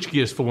me switch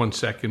gears for 1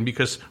 second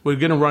because we're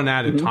going to run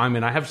out of time,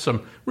 and I have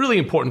some really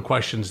important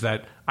questions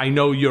that I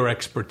know your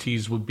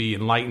expertise would be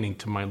enlightening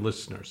to my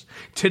listeners.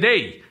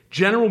 Today,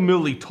 General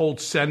Milley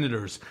told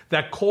senators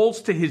that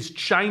calls to his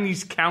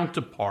Chinese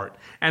counterpart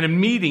and a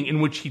meeting in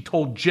which he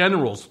told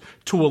generals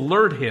to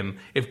alert him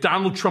if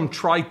Donald Trump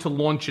tried to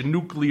launch a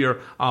nuclear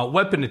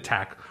weapon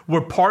attack were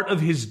part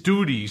of his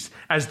duties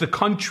as the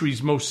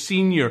country's most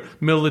senior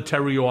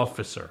military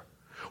officer.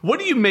 What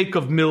do you make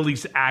of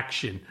Milley's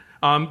action?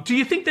 Do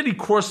you think that he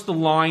crossed the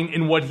line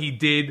in what he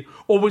did,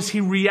 or was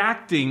he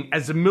reacting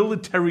as a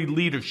military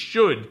leader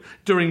should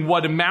during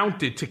what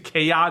amounted to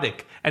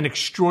chaotic and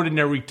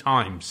extraordinary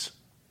times?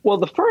 Well,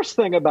 the first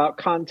thing about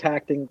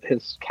contacting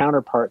his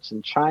counterparts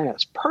in China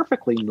is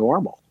perfectly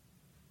normal.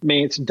 I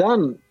mean, it's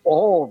done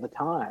all the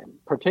time,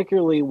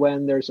 particularly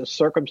when there's a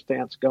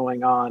circumstance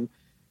going on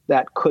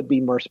that could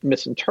be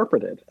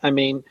misinterpreted. I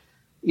mean,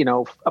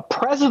 a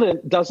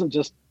president doesn't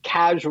just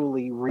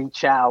casually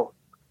reach out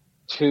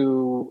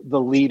to the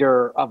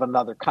leader of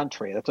another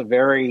country. That's a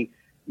very,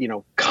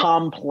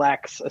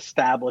 complex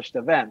established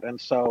event.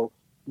 And so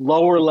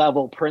lower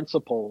level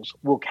principals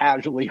will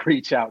casually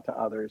reach out to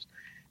others.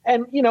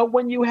 And,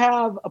 when you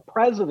have a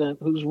president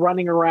who's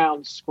running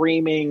around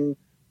screaming,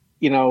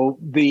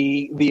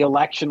 the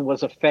election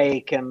was a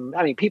fake. And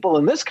I mean, people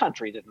in this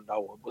country didn't know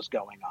what was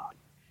going on.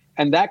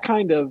 And that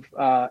kind of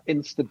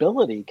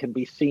instability can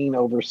be seen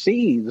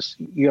overseas.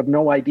 You have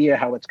no idea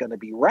how it's going to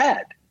be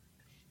read.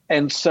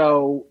 And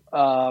so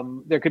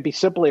there could be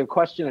simply a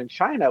question in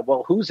China,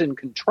 well, who's in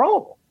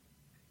control?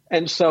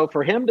 And so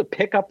for him to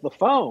pick up the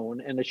phone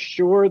and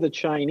assure the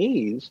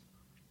Chinese,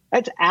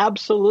 that's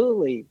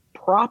absolutely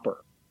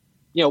proper.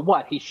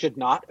 What? He should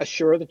not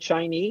assure the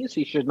Chinese?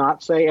 He should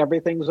not say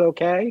everything's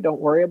okay?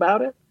 Don't worry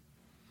about it?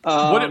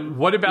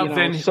 What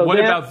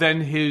about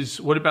then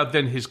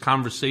his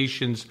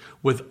conversations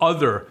with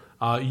other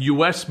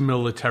U.S.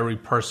 military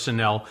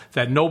personnel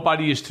that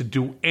nobody is to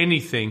do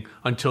anything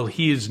until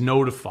he is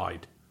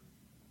notified?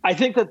 I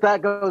think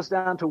that goes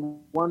down to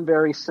one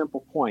very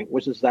simple point,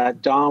 which is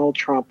that Donald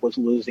Trump was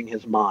losing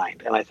his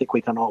mind. And I think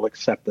we can all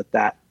accept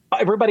that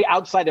everybody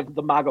outside of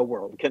the MAGA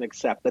world can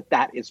accept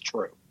that is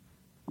true.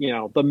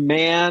 The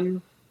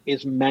man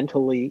is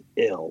mentally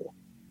ill,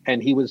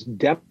 and he was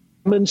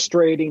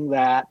demonstrating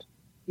that.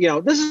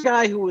 This is a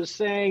guy who was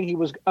saying he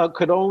was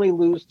could only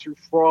lose through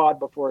fraud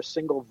before a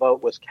single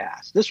vote was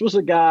cast. This was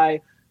a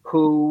guy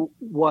who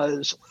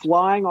was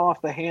flying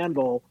off the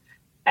handle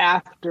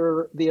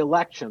after the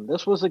election.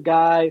 This was a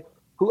guy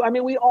who,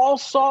 we all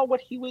saw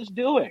what he was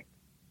doing.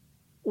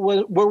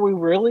 Were we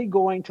really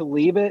going to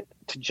leave it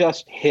to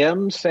just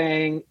him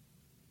saying,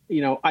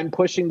 I'm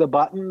pushing the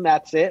button,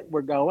 that's it,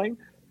 we're going?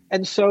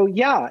 And so,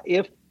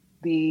 if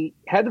the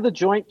head of the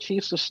Joint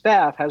Chiefs of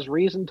Staff has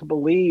reason to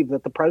believe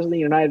that the President of the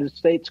United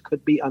States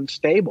could be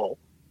unstable,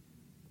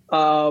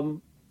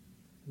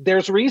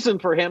 there's reason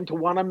for him to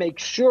want to make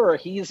sure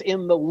he's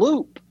in the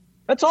loop.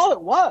 That's all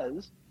it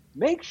was.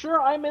 Make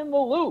sure I'm in the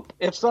loop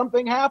if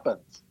something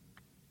happens.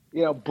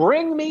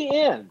 Bring me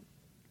in.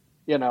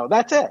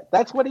 That's it.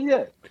 That's what he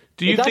did.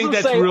 Do you think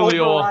that's really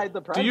all?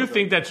 Do you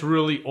think that's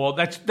really all?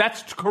 That's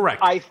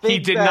correct. I think he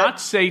did not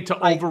say to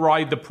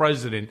override the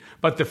president,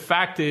 but the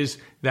fact is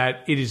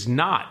that it is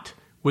not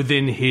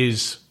within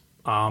his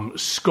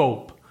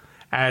scope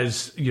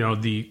as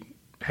the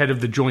head of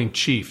the Joint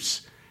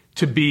Chiefs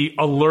to be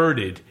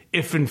alerted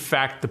if, in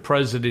fact, the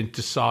president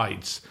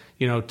decides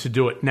to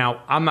do it.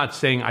 Now, I'm not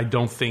saying I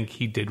don't think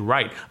he did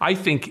right. I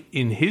think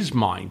in his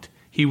mind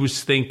he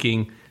was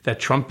thinking that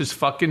Trump is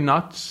fucking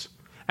nuts,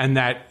 and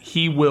that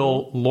he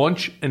will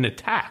launch an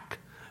attack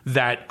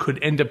that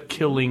could end up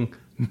killing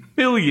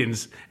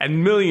millions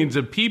and millions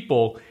of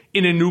people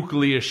in a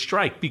nuclear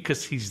strike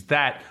because he's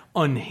that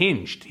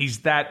unhinged. He's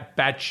that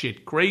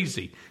batshit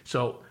crazy.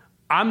 So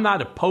I'm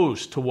not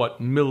opposed to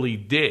what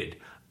Milley did.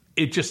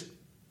 it just,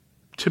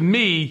 to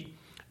me,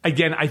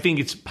 again, I think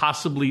it's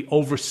possibly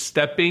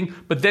overstepping.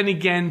 But then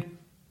again,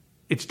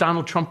 it's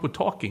Donald Trump we're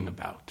talking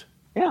about.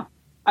 Yeah.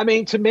 I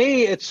mean, to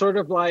me, it's sort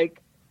of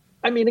like,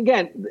 I mean,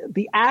 again,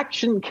 the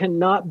action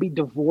cannot be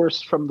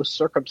divorced from the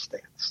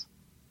circumstance.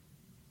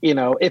 You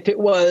know, if it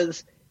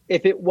was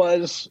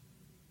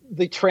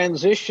the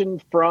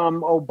transition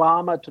from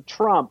Obama to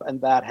Trump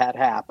and that had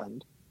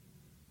happened,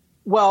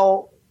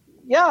 well,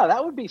 yeah,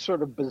 that would be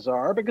sort of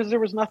bizarre because there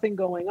was nothing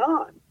going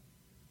on.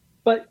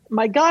 But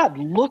my God,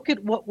 look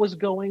at what was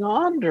going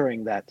on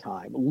during that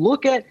time.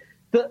 Look at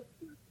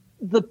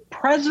the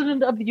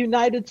president of the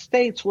United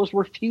States was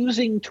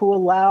refusing to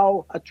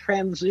allow a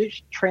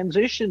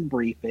transition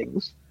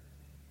briefings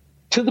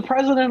to the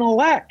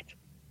president-elect.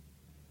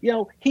 You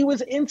know, he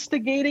was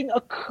instigating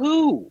a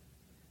coup.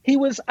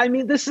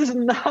 This is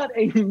not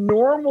a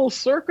normal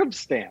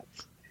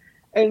circumstance.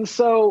 And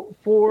so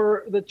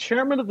for the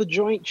chairman of the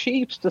Joint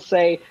Chiefs to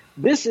say,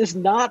 this is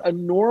not a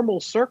normal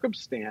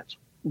circumstance,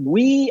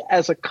 we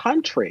as a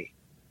country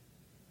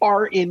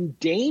are in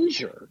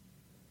danger,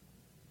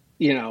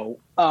 you know,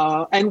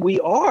 and we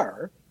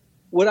are.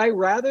 Would I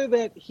rather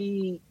that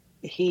he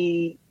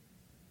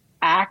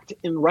act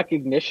in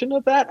recognition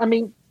of that? I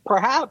mean,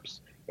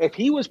 perhaps if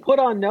he was put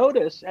on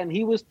notice and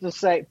he was to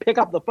say, pick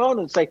up the phone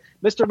and say,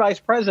 Mr. Vice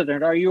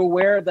President, are you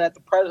aware that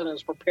the president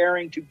is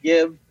preparing to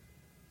give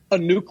a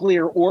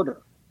nuclear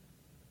order?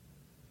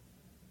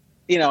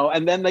 You know,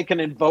 and then they can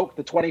invoke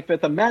the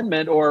 25th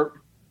Amendment or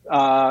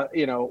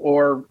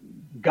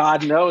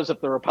God knows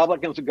if the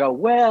Republicans would go,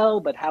 well,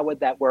 but how would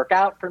that work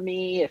out for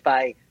me if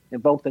I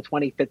invoke the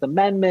 25th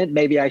Amendment?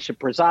 Maybe I should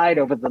preside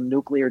over the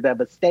nuclear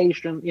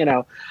devastation, you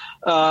know.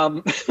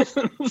 But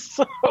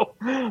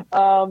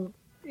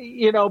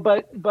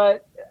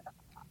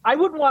I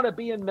wouldn't want to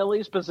be in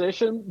Milley's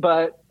position,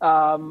 but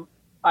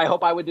I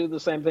hope I would do the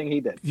same thing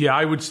he did. Yeah,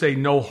 I would say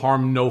no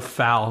harm, no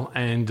foul.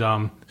 And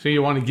so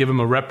you want to give him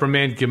a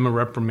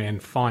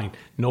reprimand, fine.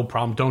 No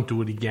problem. Don't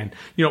do it again.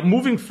 You know,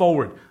 moving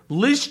forward,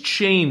 Liz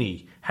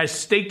Cheney has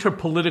staked her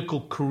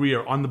political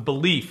career on the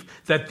belief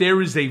that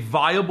there is a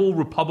viable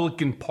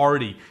Republican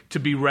Party to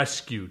be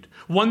rescued,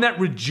 one that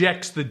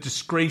rejects the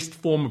disgraced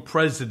former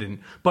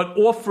president, but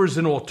offers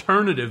an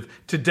alternative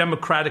to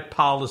Democratic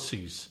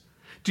policies.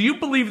 Do you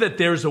believe that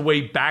there's a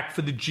way back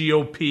for the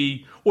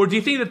GOP, or do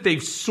you think that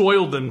they've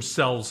soiled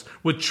themselves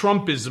with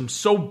Trumpism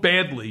so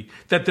badly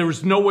that there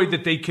is no way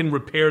that they can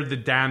repair the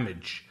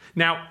damage?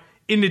 Now,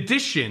 in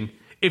addition,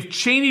 if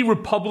Cheney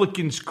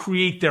Republicans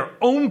create their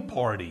own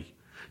party,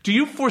 do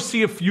you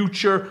foresee a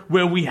future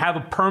where we have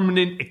a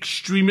permanent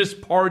extremist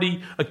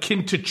party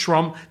akin to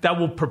Trump that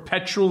will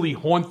perpetually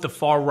haunt the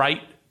far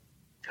right?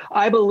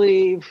 I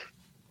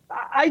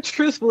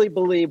truthfully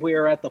believe we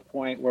are at the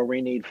point where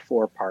we need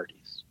four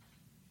parties.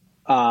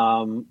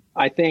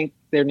 I think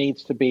there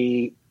needs to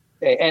be,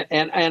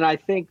 and I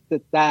think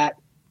that,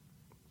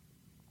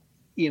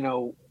 you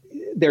know,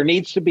 there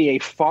needs to be a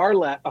far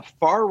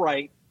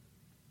right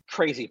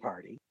crazy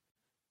party.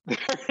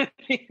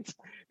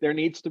 There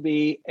needs to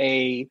be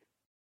a,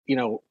 you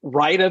know,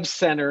 right of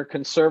center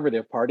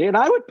conservative party. And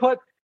I would put,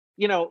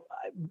 you know,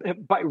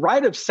 by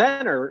right of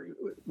center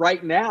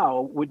right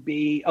now would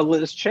be a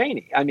Liz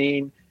Cheney. I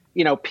mean,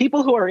 you know,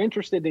 people who are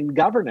interested in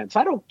governance,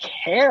 I don't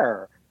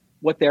care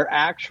what their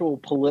actual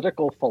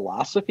political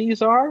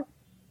philosophies are.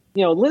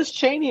 You know, Liz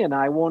Cheney and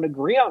I won't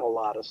agree on a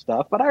lot of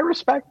stuff, but I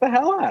respect the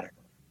hell out of her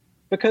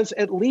because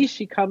at least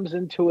she comes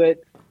into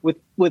it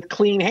with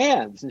clean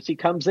hands, and she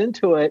comes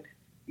into it,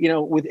 you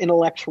know, with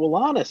intellectual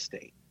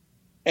honesty.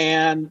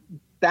 And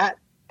that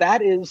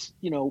is,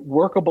 you know,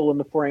 workable in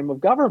the frame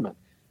of government.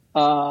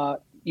 You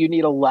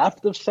need a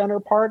left of center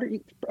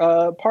party,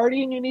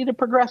 and you need a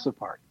progressive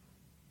party.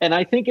 And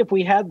I think if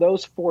we had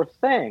those four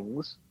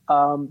things,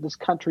 this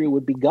country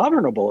would be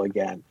governable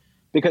again.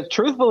 Because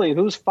truthfully,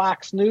 who's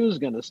Fox News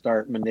going to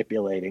start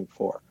manipulating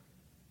for?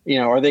 You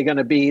know, are they going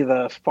to be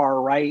the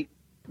far right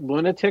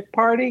lunatic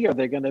party? Are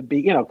they going to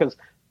be, you know, because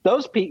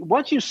those people,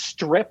 once you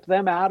strip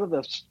them out of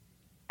this,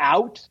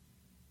 I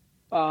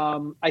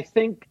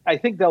think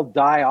they'll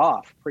die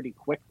off pretty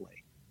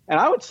quickly. And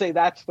I would say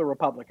that's the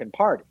Republican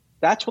Party.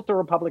 That's what the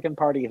Republican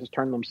Party has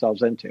turned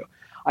themselves into.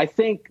 I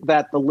think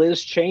that the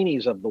Liz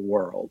Cheneys of the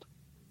world,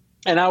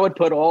 and I would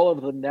put all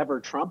of the never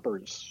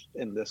Trumpers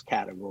in this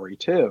category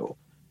too.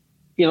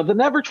 You know, the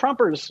never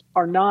Trumpers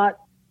are not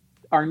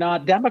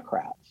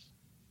Democrats.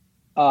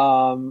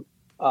 Although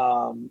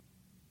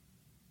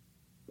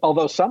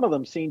some of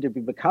them seem to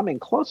be becoming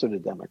closer to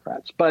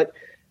Democrats, but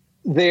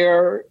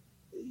they're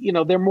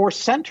more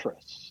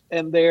centrist,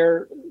 and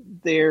they're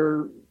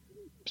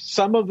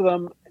some of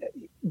them,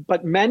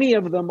 but many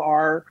of them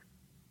are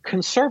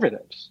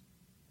conservatives.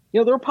 You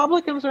know, the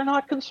Republicans are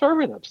not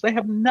conservatives. They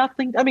have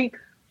nothing. I mean,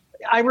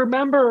 I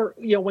remember,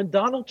 you know, when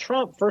Donald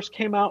Trump first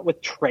came out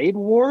with trade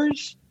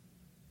wars,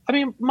 I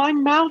mean, my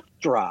mouth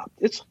dropped.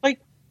 It's like,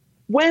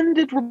 when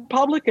did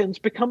Republicans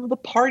become the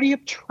party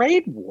of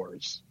trade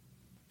wars?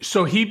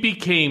 So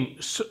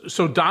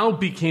Donald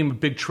became a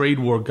big trade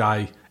war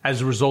guy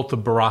as a result of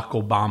Barack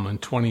Obama in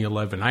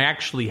 2011. I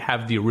actually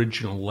have the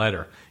original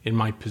letter in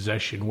my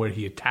possession where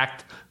he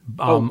attacked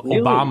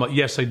really? Obama.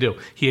 Yes, I do.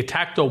 He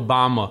attacked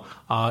Obama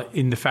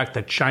in the fact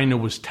that China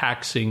was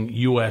taxing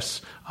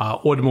U.S.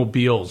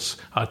 Automobiles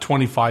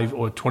 25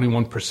 or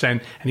 21%,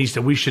 and he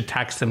said we should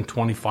tax them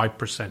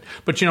 25%.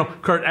 But,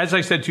 Kurt, as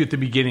I said to you at the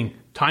beginning,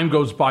 time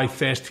goes by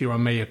fast here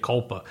on Mea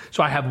Culpa.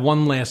 So I have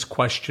one last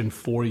question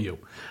for you.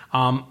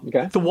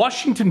 Okay. The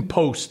Washington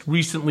Post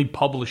recently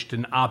published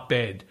an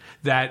op-ed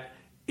that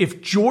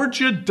if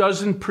Georgia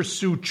doesn't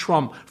pursue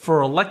Trump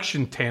for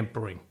election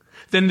tampering,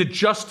 then the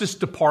Justice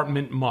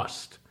Department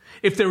must.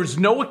 If there is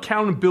no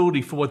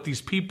accountability for what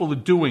these people are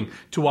doing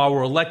to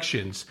our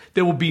elections,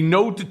 there will be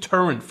no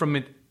deterrent from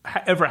it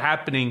ever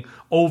happening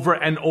over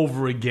and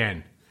over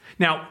again.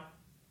 Now,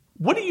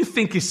 what do you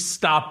think is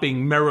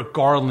stopping Merrick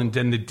Garland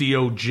and the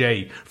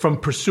DOJ from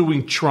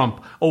pursuing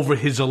Trump over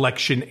his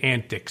election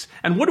antics?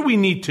 And what do we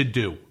need to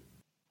do?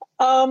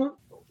 Well,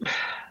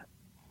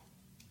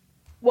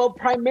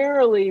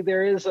 primarily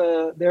there is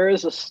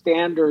a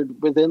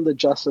standard within the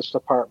Justice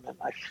Department.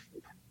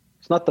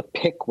 It's not the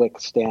Pickwick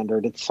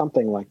standard. It's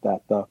something like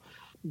that, though,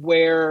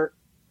 where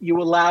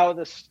you allow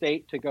the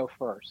state to go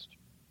first.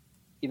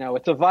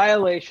 It's a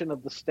violation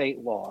of the state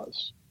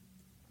laws.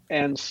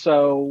 And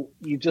so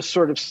you just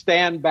sort of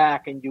stand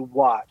back and you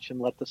watch and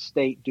let the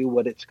state do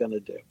what it's going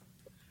to do.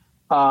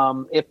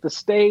 If the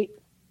state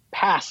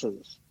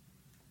passes,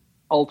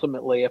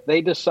 ultimately, if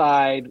they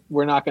decide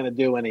we're not going to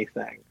do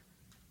anything,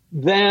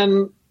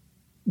 then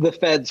the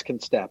feds can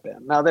step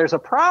in. Now, there's a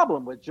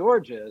problem with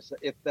Georgia is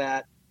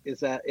that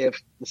if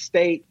the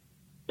state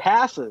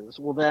passes,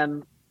 well,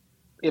 then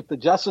if the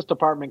Justice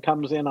Department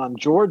comes in on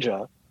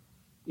Georgia,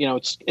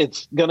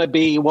 it's going to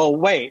be, well,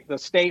 wait, the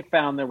state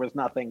found there was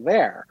nothing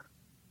there.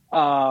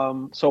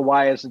 So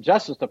why is the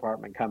Justice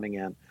Department coming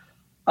in?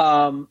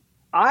 That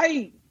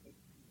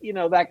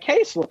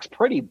case looks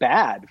pretty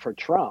bad for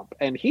Trump,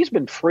 and he's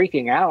been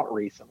freaking out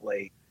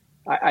recently.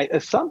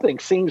 Something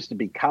seems to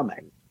be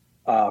coming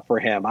for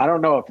him. I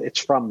don't know if it's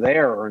from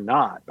there or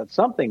not, but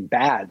something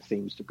bad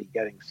seems to be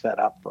getting set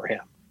up for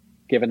him,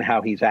 given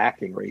how he's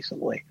acting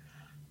recently.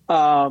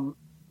 There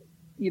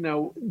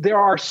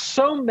are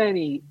so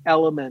many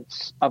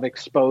elements of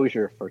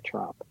exposure for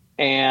Trump.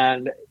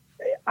 And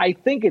I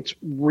think it's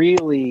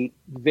really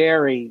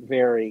very,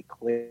 very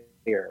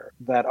clear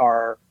that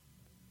our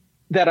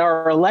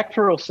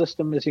electoral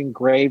system is in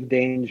grave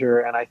danger.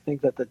 And I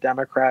think that the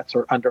Democrats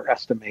are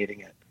underestimating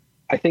it.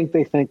 I think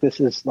they think this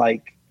is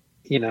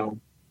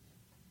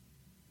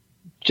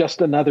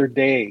just another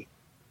day,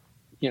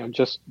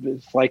 just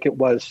it's like it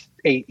was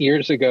 8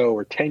 years ago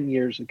or 10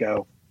 years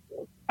ago.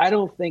 I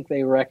don't think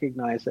they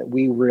recognize that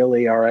we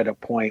really are at a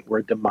point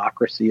where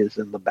democracy is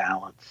in the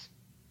balance.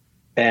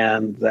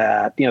 And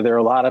that, there are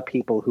a lot of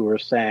people who are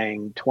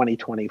saying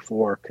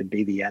 2024 could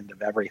be the end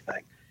of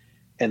everything.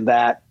 And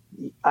that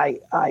I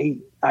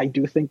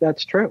do think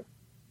that's true.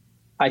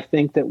 I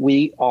think that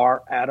we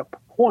are at a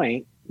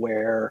point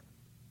where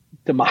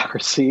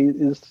democracy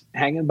is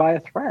hanging by a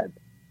thread.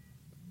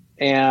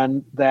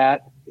 And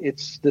that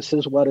this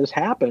is what has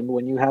happened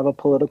when you have a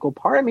political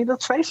party. I mean,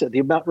 let's face it,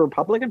 the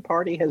Republican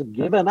Party has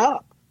given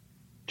up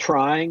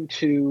trying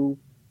to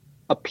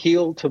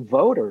appeal to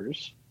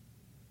voters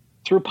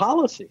through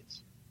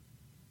policies.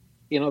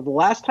 The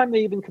last time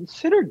they even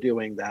considered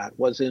doing that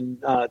was in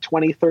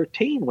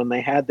 2013 when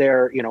they had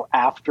their,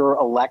 after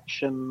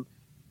election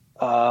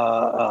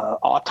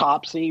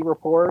autopsy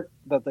report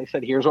that they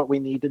said, here's what we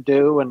need to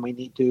do. And we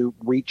need to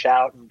reach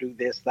out and do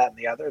this, that, and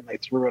the other. And they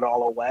threw it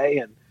all away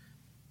and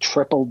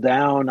tripled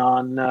down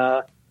on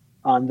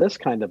this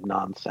kind of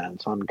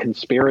nonsense, on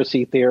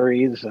conspiracy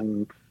theories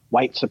and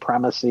white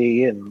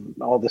supremacy and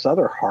all this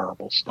other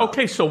horrible stuff.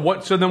 Okay, so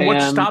what's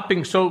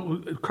stopping?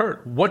 So,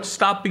 Kurt, what's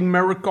stopping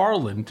Merrick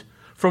Garland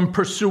from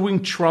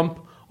pursuing Trump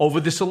over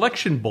this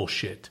election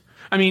bullshit?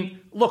 I mean,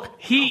 look,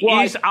 he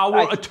is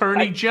our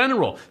attorney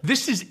general.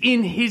 This is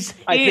in his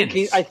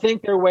hands. I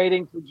think they're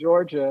waiting for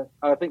Georgia.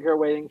 I think they're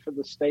waiting for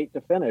the state to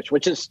finish,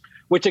 which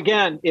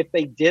again, if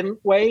they didn't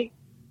wait,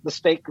 the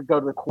state could go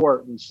to the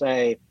court and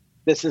say,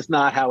 this is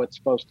not how it's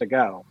supposed to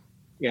go.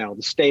 The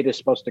state is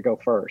supposed to go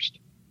first.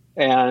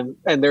 And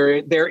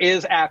there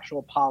is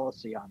actual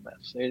policy on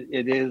this.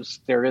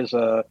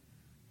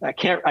 I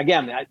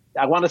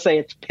want to say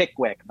it's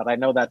Pickwick, but I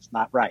know that's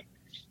not right.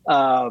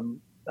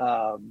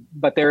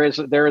 But there is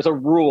a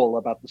rule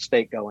about the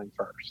state going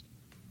first.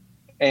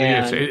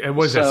 And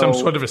was that some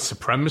sort of a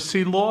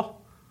supremacy law?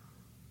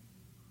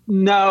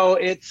 No,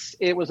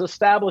 it was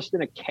established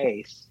in a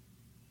case.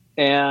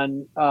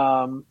 And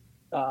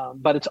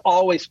but it's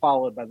always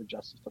followed by the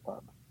Justice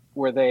Department,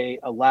 where they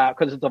allow,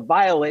 because it's a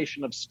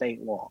violation of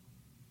state law,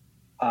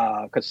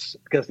 because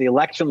the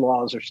election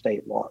laws are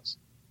state laws,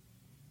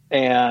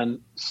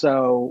 and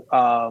so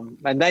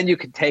and then you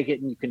could take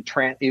it and you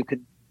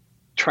could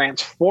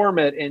transform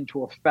it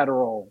into a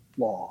federal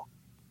law,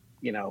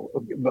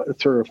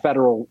 through a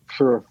federal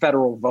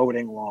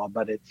voting law,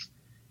 but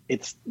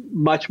it's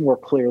much more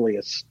clearly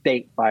a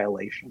state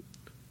violation.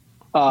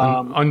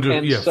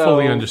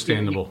 Fully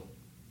understandable.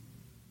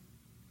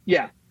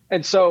 Yeah.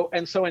 And so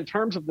in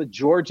terms of the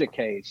Georgia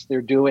case,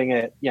 they're doing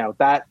it,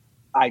 that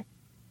I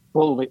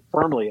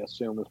firmly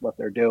assume is what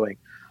they're doing.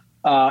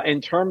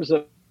 In terms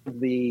of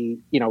we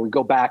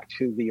go back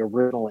to the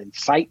original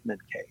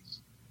incitement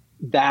case,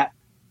 that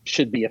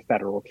should be a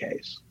federal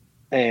case.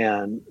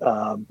 And,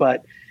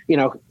 but,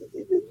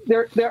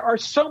 there are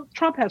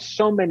Trump has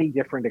so many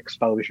different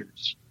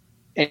exposures,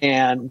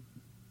 and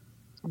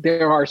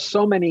there are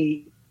so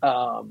many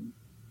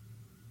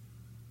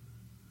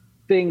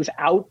things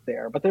out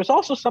there, but there's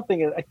also something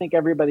that I think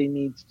everybody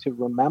needs to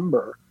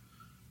remember,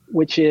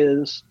 which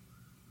is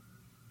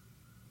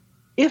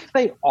if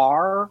they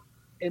are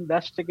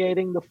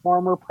investigating the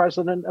former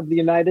president of the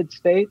United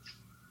States,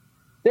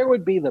 there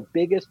would be the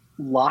biggest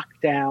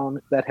lockdown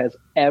that has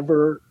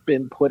ever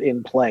been put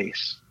in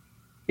place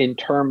in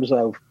terms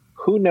of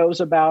who knows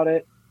about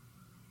it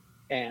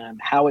and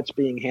how it's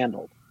being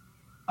handled.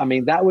 I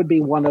mean, that would be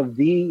one of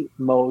the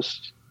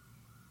most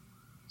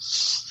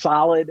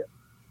solid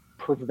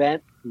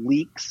prevent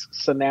leaks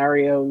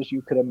scenarios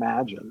you could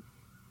imagine.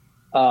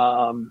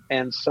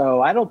 And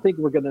so I don't think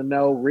we're going to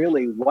know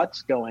really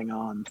what's going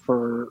on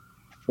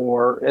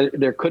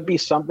there could be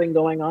something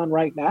going on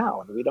right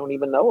now, and we don't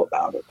even know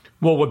about it.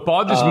 Well, what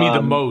bothers me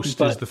the most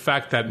is the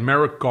fact that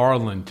Merrick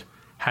Garland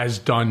has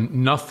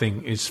done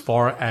nothing as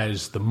far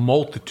as the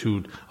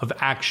multitude of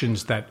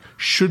actions that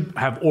should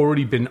have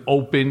already been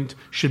opened,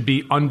 should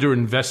be under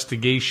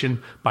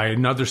investigation by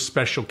another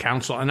special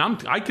counsel. And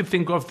I could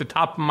think off the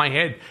top of my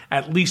head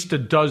at least a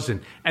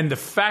dozen. And the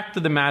fact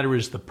of the matter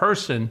is the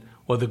person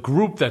or the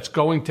group that's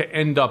going to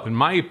end up, in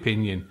my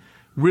opinion,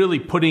 really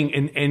putting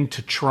an end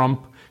to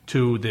Trump,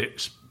 to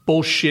this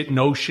bullshit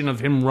notion of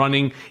him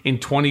running in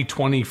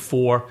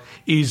 2024,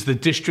 is the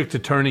district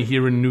attorney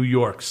here in New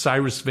York,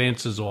 Cyrus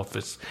Vance's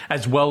office,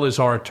 as well as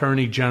our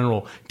attorney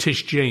general,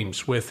 Tish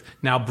James, with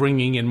now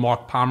bringing in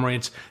Mark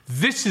Pomerantz.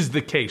 This is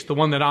the case, the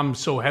one that I'm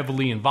so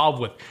heavily involved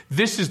with.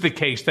 This is the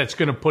case that's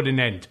going to put an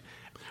end.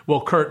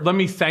 Well, Kurt, let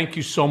me thank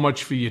you so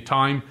much for your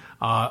time.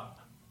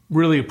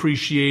 Really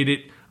appreciate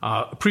it.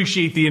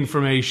 Appreciate the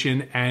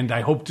information, and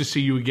I hope to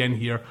see you again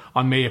here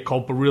on Mea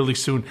Culpa really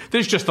soon.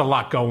 There's just a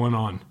lot going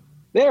on.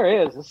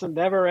 There is. It's a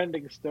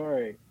never-ending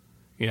story.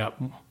 Yeah.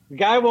 The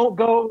guy won't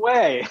go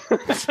away.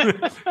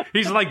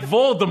 He's like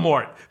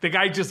Voldemort. The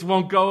guy just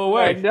won't go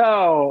away. I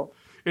know.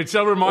 It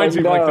so reminds me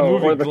of like the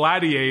movie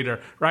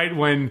Gladiator, right?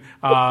 When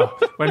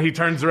he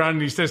turns around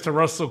and he says to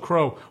Russell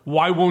Crowe,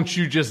 "Why won't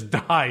you just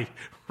die?"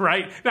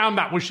 Right? Now, I'm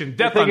not wishing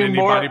death on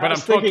anybody, but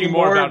I'm talking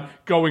more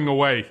about going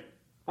away.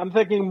 I'm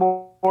thinking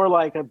more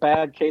like a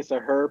bad case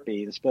of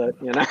herpes, but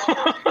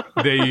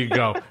There you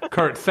go.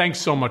 Kurt, thanks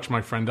so much,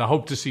 my friend. I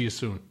hope to see you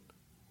soon.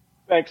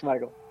 Thanks,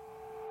 Michael.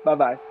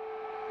 Bye-bye.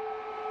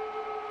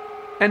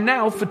 And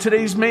now for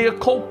today's Mea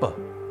Culpa.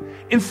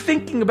 In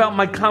thinking about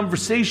my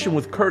conversation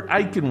with Kurt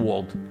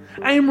Eichenwald,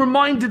 I am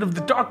reminded of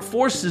the dark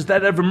forces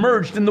that have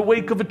emerged in the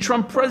wake of a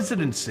Trump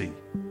presidency.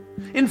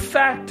 In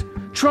fact,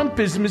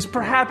 Trumpism is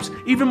perhaps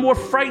even more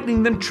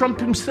frightening than Trump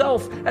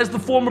himself, as the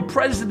former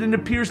president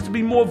appears to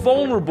be more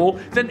vulnerable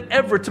than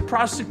ever to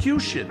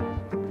prosecution.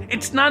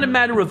 It's not a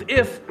matter of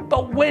if,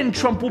 but when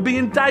Trump will be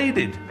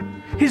indicted.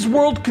 His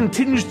world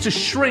continues to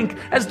shrink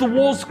as the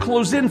walls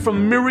close in from a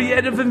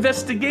myriad of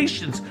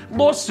investigations,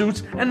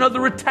 lawsuits, and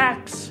other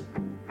attacks.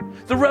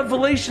 The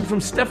revelation from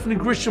Stephanie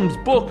Grisham's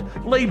book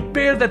lay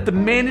bare that the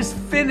man is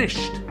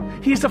finished.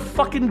 He's a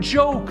fucking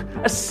joke,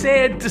 a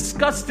sad,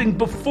 disgusting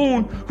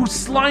buffoon who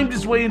slimed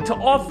his way into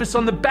office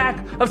on the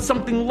back of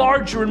something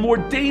larger and more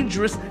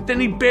dangerous than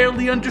he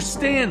barely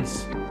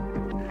understands.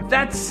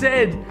 That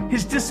said,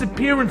 his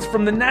disappearance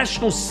from the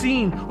national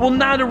scene will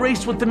not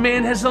erase what the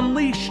man has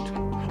unleashed.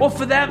 Or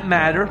for that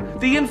matter,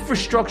 the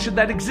infrastructure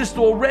that exists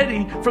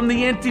already from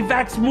the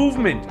anti-vax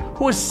movement,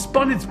 who has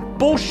spun its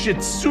bullshit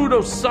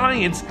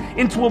pseudoscience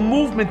into a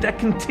movement that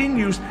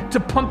continues to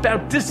pump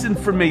out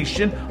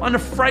disinformation on a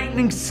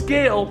frightening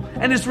scale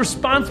and is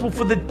responsible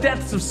for the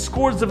deaths of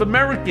scores of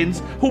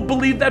Americans who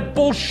believe that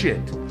bullshit.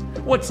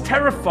 What's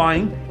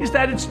terrifying is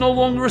that it's no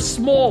longer a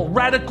small,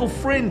 radical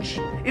fringe.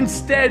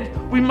 Instead,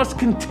 we must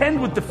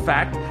contend with the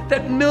fact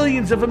that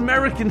millions of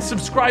Americans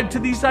subscribe to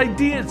these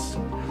ideas.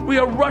 We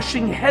are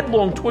rushing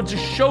headlong towards a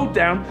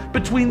showdown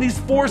between these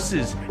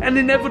forces, an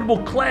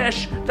inevitable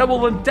clash that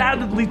will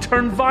undoubtedly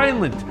turn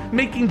violent,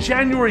 making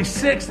January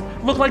 6th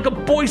look like a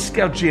Boy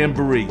Scout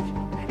jamboree.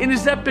 In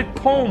his epic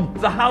poem,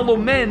 The Hollow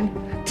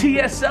Men,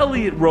 T.S.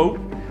 Eliot wrote,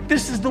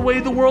 "This is the way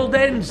the world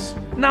ends,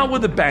 not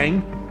with a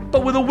bang,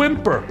 but with a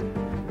whimper."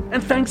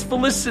 And thanks for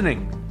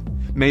listening.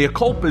 Mea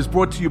Culpa is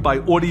brought to you by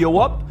Audio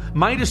Up,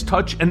 Midas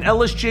Touch, and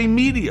LSJ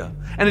Media,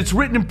 and it's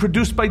written and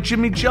produced by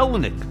Jimmy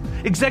Jelinek.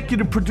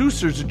 Executive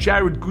producers are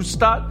Jared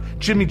Gustat,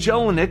 Jimmy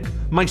Jelinek,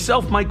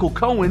 myself, Michael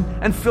Cohen,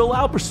 and Phil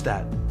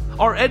Alberstadt.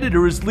 Our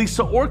editor is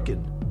Lisa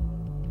Orkin.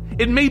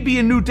 It may be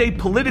a new day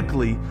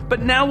politically,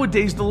 but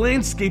nowadays the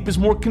landscape is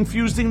more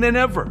confusing than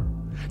ever.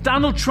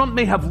 Donald Trump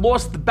may have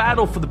lost the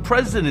battle for the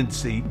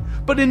presidency,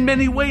 but in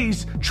many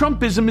ways,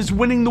 Trumpism is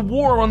winning the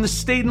war on the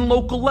state and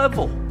local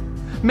level.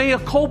 Mea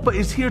Culpa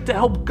is here to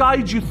help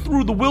guide you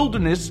through the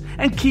wilderness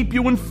and keep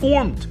you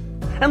informed.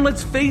 And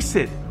let's face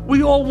it,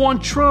 we all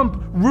want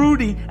Trump,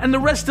 Rudy, and the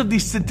rest of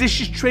these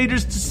seditious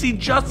traitors to see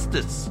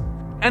justice.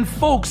 And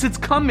folks, it's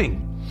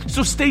coming.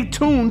 So stay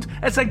tuned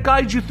as I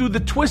guide you through the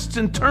twists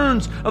and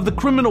turns of the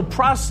criminal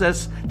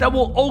process that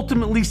will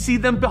ultimately see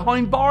them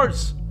behind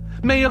bars.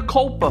 Mea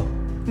Culpa.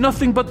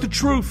 Nothing but the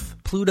truth.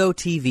 Pluto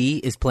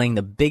TV is playing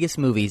the biggest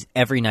movies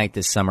every night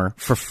this summer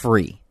for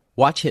free.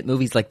 Watch hit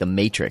movies like The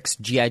Matrix,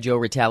 G.I. Joe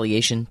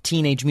Retaliation,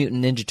 Teenage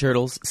Mutant Ninja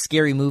Turtles,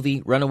 Scary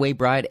Movie, Runaway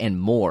Bride, and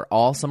more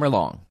all summer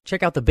long.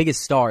 Check out the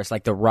biggest stars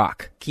like The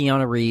Rock,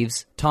 Keanu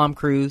Reeves, Tom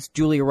Cruise,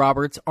 Julia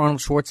Roberts, Arnold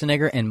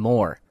Schwarzenegger, and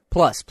more.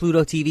 Plus,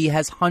 Pluto TV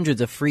has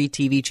hundreds of free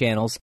TV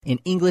channels in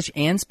English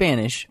and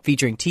Spanish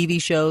featuring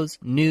TV shows,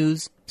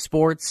 news,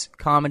 sports,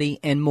 comedy,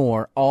 and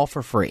more, all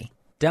for free.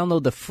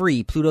 Download the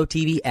free Pluto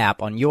TV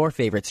app on your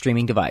favorite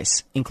streaming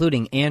device,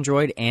 including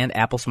Android and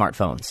Apple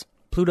smartphones.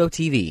 Pluto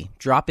TV.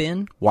 Drop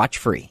in, watch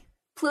free.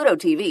 Pluto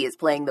TV is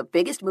playing the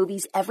biggest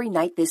movies every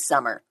night this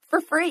summer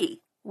for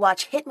free.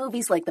 Watch hit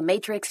movies like The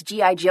Matrix,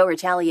 G.I. Joe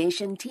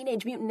Retaliation,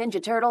 Teenage Mutant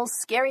Ninja Turtles,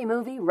 Scary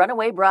Movie,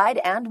 Runaway Bride,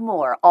 and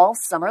more all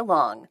summer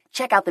long.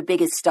 Check out the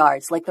biggest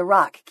stars like The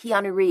Rock,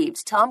 Keanu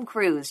Reeves, Tom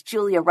Cruise,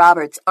 Julia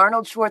Roberts,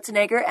 Arnold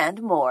Schwarzenegger,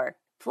 and more.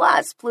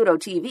 Plus, Pluto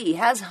TV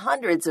has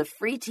hundreds of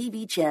free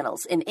TV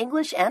channels in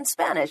English and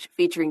Spanish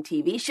featuring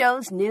TV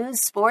shows,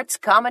 news, sports,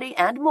 comedy,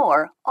 and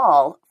more,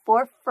 all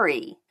for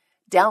free.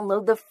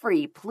 Download the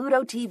free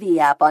Pluto TV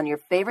app on your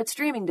favorite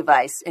streaming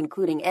device,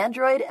 including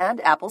Android and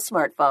Apple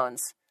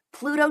smartphones.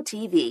 Pluto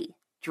TV.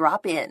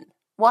 Drop in.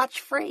 Watch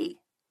free.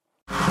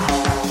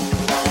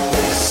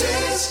 This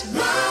is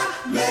my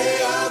mea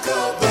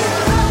culpa.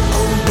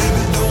 Oh,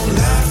 baby, don't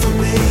lie for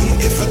me.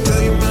 If I